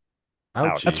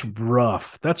 Ouch. That's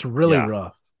rough. That's really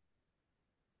rough.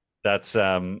 That's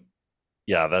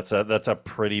that's a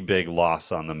pretty big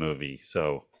loss on the movie.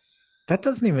 So that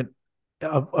doesn't even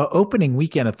a opening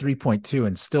weekend of 3.2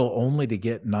 and still only to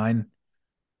get 9.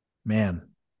 Man.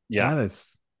 Yeah.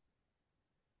 That's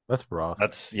rough.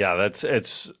 That's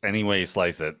it's any way you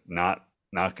slice it. Not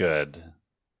good.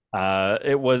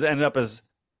 Ended up as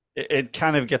it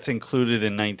kind of gets included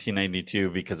in 1992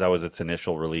 because that was its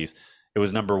initial release. It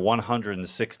was number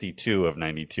 162 of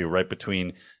 92, right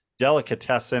between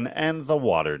Delicatessen and The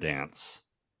Water Dance.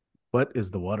 What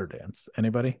is The Water Dance?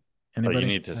 Anybody? Oh, you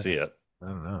need to see it. I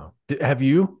don't know. Have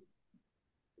you?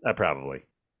 Probably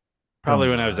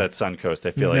when I was at Suncoast,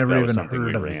 I feel like that was something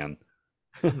we ran.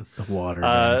 The water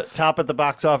dance. Top at the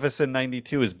box office in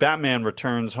 92 is Batman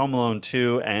Returns, Home Alone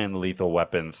 2, and Lethal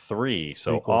Weapon 3.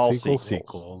 So all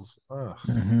sequels. Ugh.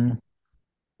 Mhm.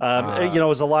 It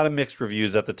was a lot of mixed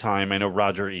reviews at the time. I know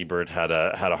Roger Ebert had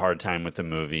a hard time with the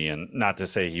movie, and not to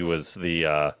say he was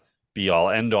the be all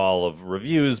end all of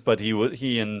reviews, but he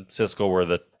and Siskel were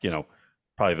the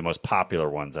probably the most popular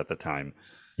ones at the time.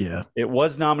 Yeah. It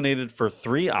was nominated for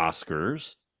 3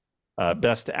 Oscars: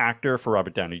 Best Actor for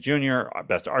Robert Downey Jr.,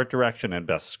 Best Art Direction, and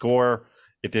Best Score.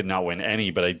 It did not win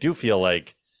any, but I do feel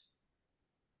like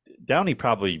Downey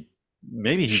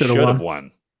maybe he should have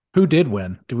won. Who did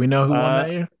win? Do we know who won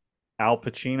that year? Al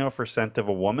Pacino for Scent of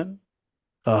a Woman.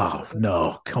 Oh,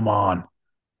 no. Come on.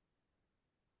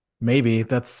 Maybe.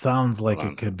 That sounds like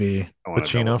it could be.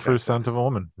 Pacino for Scent of a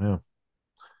Woman. Yeah.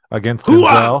 Against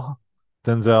Denzel.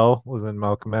 Denzel was in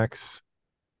Malcolm X.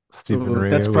 Stephen Ray.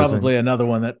 That's probably another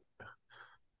one that.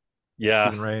 Yeah.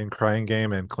 Stephen Ray in Crying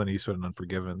Game and Clint Eastwood in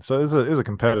Unforgiven. So it was a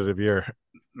competitive year.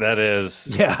 That is.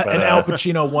 Yeah. And Al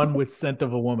Pacino won with Scent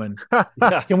of a Woman.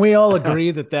 Yeah. Can we all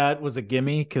agree that was a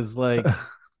gimme? Because,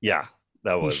 yeah,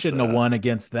 that was. He shouldn't have won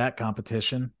against that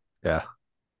competition. Yeah.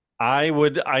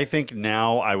 I think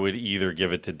now I would either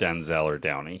give it to Denzel or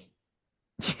Downey.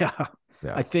 Yeah.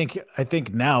 I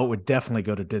think now it would definitely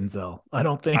go to Denzel. I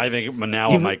think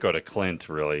now it might go to Clint,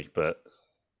 really, but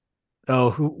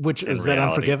which is that?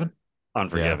 Unforgiven?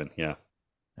 Unforgiven, yeah.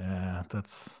 Yeah,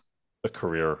 that's a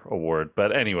career award.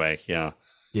 But anyway, yeah.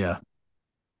 Yeah.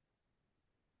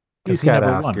 He's got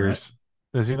Oscars. Won, right?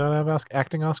 Does he not have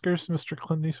acting Oscars, Mr.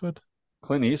 Clint Eastwood?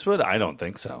 Clint Eastwood? I don't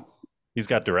think so. He's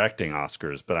got directing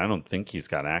Oscars, but I don't think he's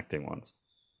got acting ones.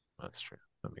 That's true.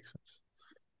 That makes sense.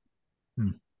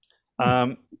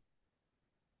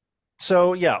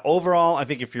 So yeah, overall, I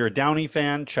think if you're a Downey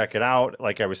fan, check it out.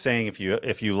 Like I was saying,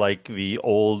 if you like the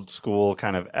old school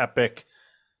kind of epic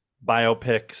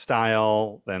biopic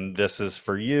style, then this is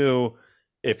for you.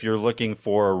 If you're looking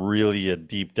for really a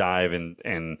deep dive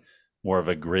and more of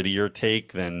a grittier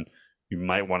take, then you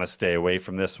might want to stay away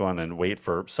from this one and wait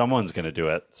for someone's going to do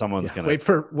it. Someone's going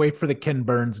to wait for the Ken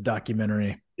Burns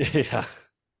documentary. Yeah,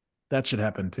 that should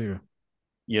happen too.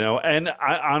 And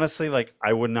I honestly,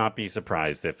 I would not be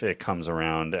surprised if it comes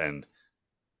around and,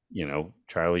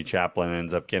 Charlie Chaplin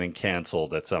ends up getting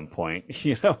canceled at some point.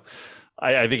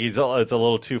 I think it's a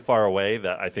little too far away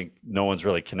that I think no one's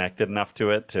really connected enough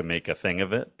to it to make a thing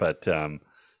of it. But,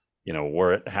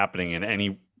 were it happening in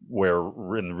anywhere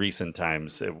in recent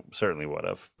times, it certainly would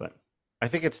have. But I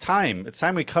think it's time. It's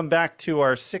time we come back to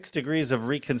our 6 degrees of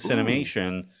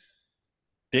reconcinimation.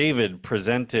 David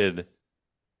presented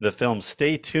the film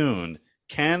Stay Tuned.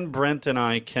 Can Brent and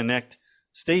I connect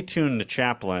Stay Tuned to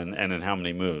Chaplin, and in how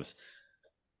many moves?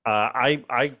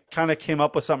 I kind of came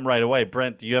up with something right away.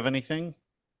 Brent, do you have anything?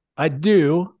 I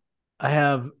do. I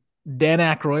have Dan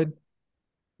Aykroyd,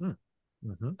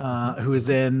 who is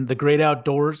in The Great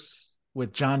Outdoors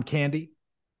with John Candy.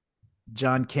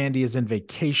 John Candy is in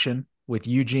Vacation with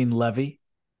Eugene Levy,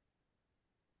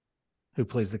 who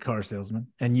plays the car salesman.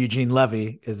 And Eugene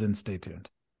Levy is in Stay Tuned.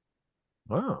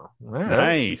 Wow.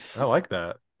 Nice. I like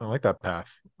that. I like that path.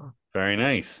 Very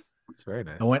nice. It's very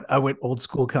nice. I went old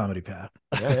school comedy path.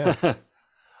 Yeah.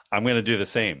 I'm going to do the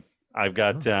same. I've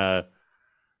got Dan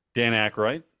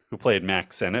Aykroyd, who played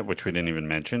Max Sennett, which we didn't even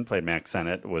mention. Played Max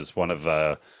Sennett, was one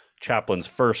of Chaplin's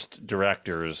first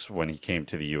directors when he came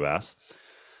to the U.S.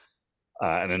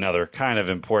 And another kind of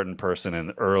important person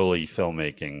in early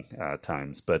filmmaking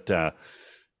times. But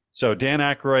so Dan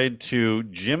Aykroyd to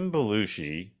Jim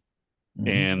Belushi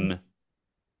in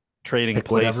Trading Pick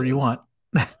Places. Whatever you want.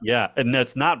 Yeah, and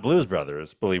that's not Blues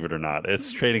Brothers, believe it or not.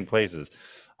 It's Trading Places.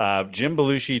 Jim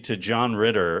Belushi to John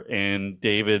Ritter in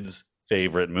David's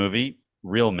favorite movie,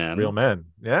 Real Men. Real Men,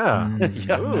 yeah.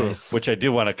 Nice. Which I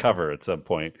do want to cover at some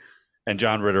point. And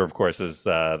John Ritter, of course, is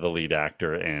the lead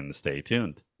actor in Stay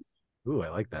Tuned. Ooh, I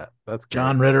like that. That's great.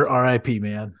 John Ritter, R.I.P.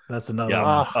 Man, that's another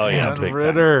one. Oh yeah, John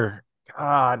Ritter.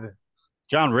 God,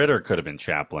 John Ritter could have been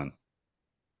Chaplin.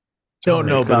 Don't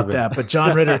know about that, but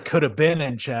John Ritter could have been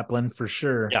in Chaplin for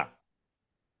sure. Yeah.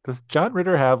 Does John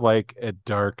Ritter have like a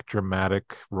dark,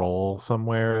 dramatic role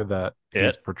somewhere that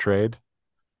he's portrayed?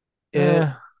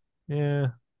 Yeah.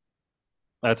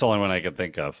 That's the only one I can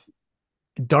think of.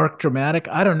 Dark, dramatic?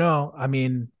 I don't know. I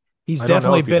mean, he's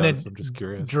definitely been in I'm just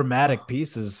curious. Dramatic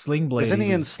pieces. Sling Blade. Isn't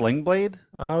he in Sling Blade?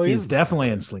 Oh, he's definitely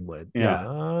in Sling Blade. Yeah.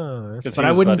 But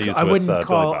I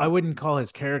wouldn't call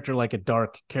his character like a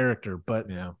dark character, but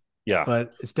yeah.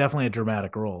 But it's definitely a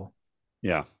dramatic role.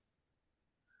 Yeah.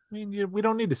 I mean, we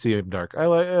don't need to see him dark.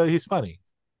 He's funny.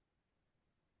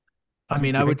 I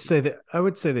mean, I would say that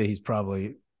he's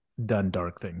probably done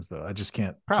dark things though. I just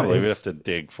can't. Probably we have to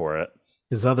dig for it.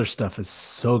 His other stuff is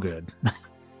so good.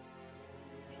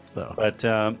 So. But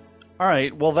all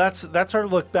right, well that's our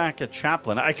look back at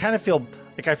Chaplin. I kind of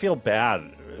feel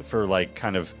bad for like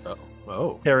kind of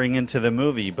carrying into the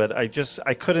movie, but I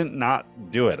couldn't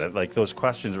not do it. Like those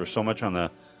questions were so much on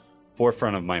the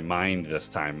forefront of my mind this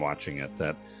time watching it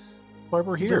that why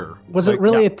we're here. Was it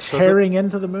really a tearing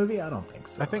into the movie? I don't think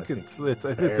so. I think it's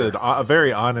a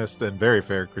very honest and very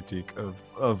fair critique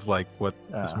of like what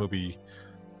this movie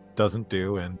doesn't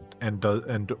do and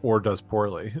does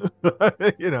poorly.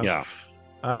 You know. Yeah.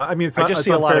 I mean, I just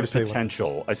see a lot of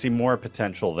potential. I see more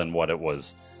potential than what it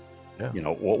was. Yeah. You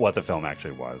know what the film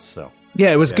actually was. So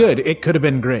yeah, it was good. It could have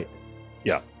been great.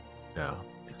 Yeah. Yeah.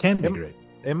 It can be great.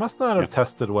 It must not have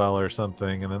tested well or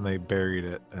something, and then they buried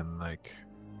it and like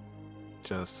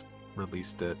just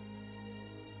released it.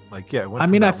 Like I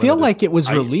mean, I feel like it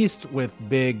was released with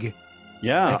big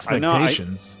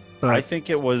expectations. I think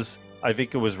it was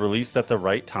released at the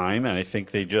right time, and I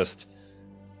think they just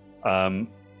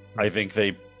I think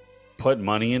they put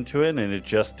money into it and it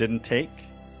just didn't take.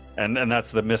 And that's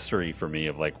the mystery for me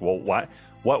of like, well,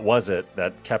 what was it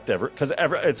that kept because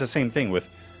it's the same thing with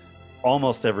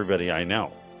almost everybody I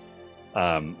know.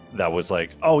 That was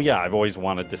like, oh yeah, I've always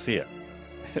wanted to see it,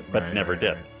 but never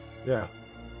did. Right. Yeah.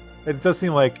 It does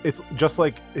seem like it's just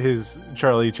like his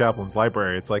Charlie Chaplin's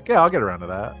library. It's like, yeah, I'll get around to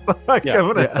that. Like,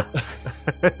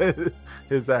 the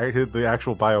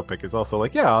actual biopic is also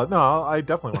like, yeah, no, I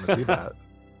definitely want to see that.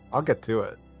 I'll get to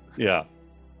it. Yeah.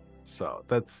 So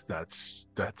that's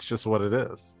just what it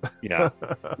is. Yeah.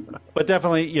 But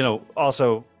definitely,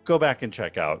 also go back and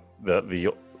check out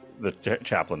the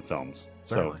Chaplin films.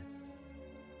 Certainly. So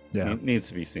yeah, it needs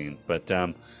to be seen. But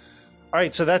all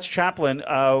right, so that's Chaplin.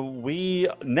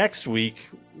 Next week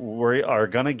we are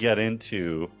gonna get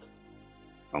into,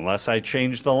 unless I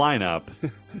change the lineup,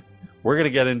 we're gonna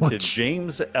get into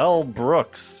James L.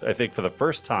 Brooks. I think for the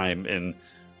first time in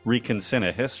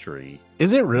Recon-Cine history.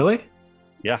 Is it really?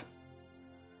 Yeah.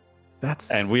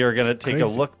 And we are going to take a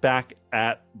look back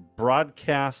at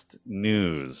Broadcast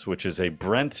News, which is a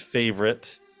Brent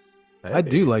favorite. I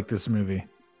do like this movie.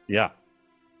 Yeah.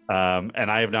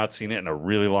 And I have not seen it in a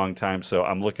really long time, so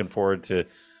I'm looking forward to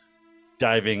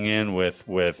diving in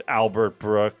with Albert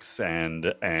Brooks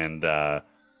and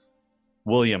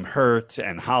William Hurt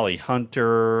and Holly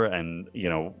Hunter and,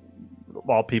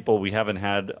 all people we haven't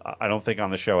had, I don't think,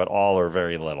 on the show at all or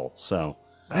very little. So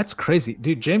that's crazy,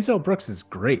 dude. James L. Brooks is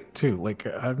great too. Like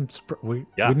we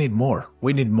need more.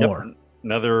 We need more. Yep.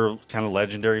 Another kind of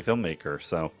legendary filmmaker.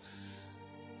 So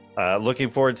looking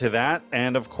forward to that.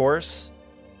 And of course,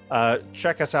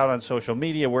 check us out on social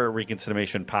media. We're at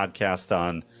Reconciliation Podcast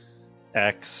on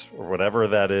X or whatever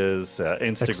that is,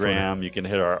 Instagram. You can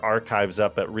hit our archives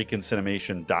up at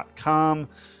reconciliation.com.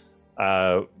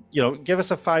 Give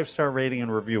us a 5-star rating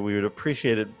and review. We would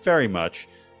appreciate it very much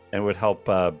and would help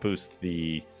boost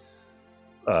the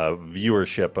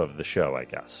viewership of the show, I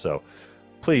guess. So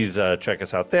please check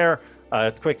us out there.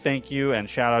 A quick thank you and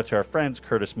shout out to our friends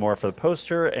Curtis Moore for the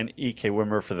poster and E.K.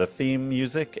 Wimmer for the theme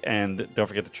music. And don't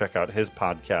forget to check out his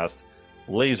podcast,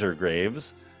 Laser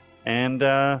Graves. And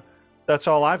that's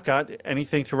all I've got.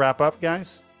 Anything to wrap up,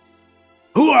 guys?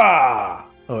 Hooah!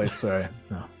 Oh, wait, sorry.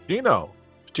 No.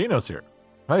 Gino's here.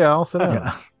 Oh yeah, I'll sit down.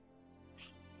 Yeah.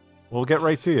 We'll get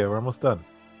right to you. We're almost done.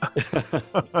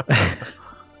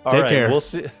 Take care.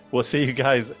 We'll see you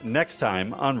guys next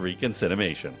time on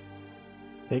Reconciliation.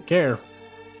 Take care.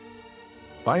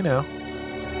 Bye now.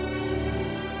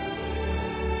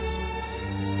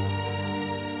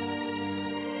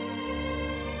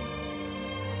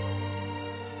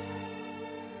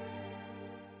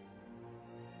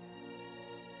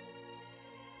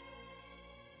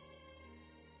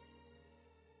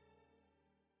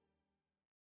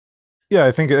 Yeah,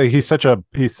 I think he's such a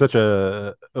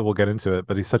we'll get into it,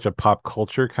 but he's such a pop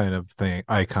culture kind of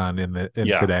icon in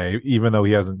today, even though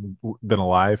he hasn't been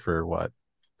alive for what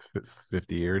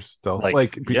 50 years still.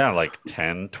 Like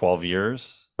 10, 12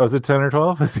 years. Was it 10 or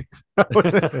 12?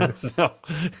 No.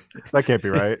 That can't be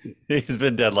right. He's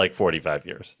been dead like 45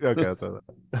 years. Okay, that's what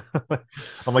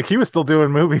I'm like, he was still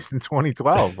doing movies in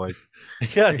 2012. Like,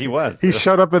 yeah, he was. He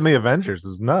showed up in the Avengers. It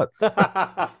was nuts.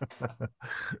 Can't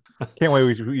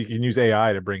wait. We can use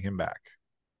AI to bring him back.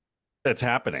 It's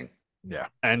happening. Yeah.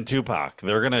 And Tupac.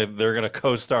 They're gonna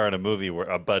co-star in a movie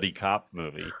a buddy cop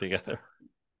movie together.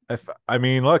 If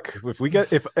we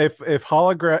get if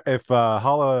holodecks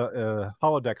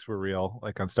were real,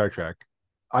 like on Star Trek,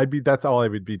 that's all I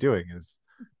would be doing is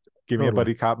give me a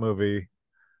buddy cop movie,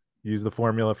 use the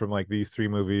formula from like these three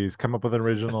movies, come up with an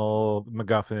original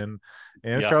MacGuffin, and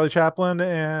it's Yeah. Charlie Chaplin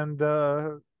and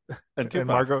Tupac.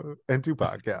 Margot and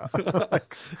Tupac. Yeah.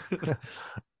 Like,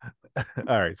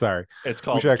 all right, sorry. It's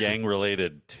called should actually- Gang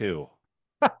Related too.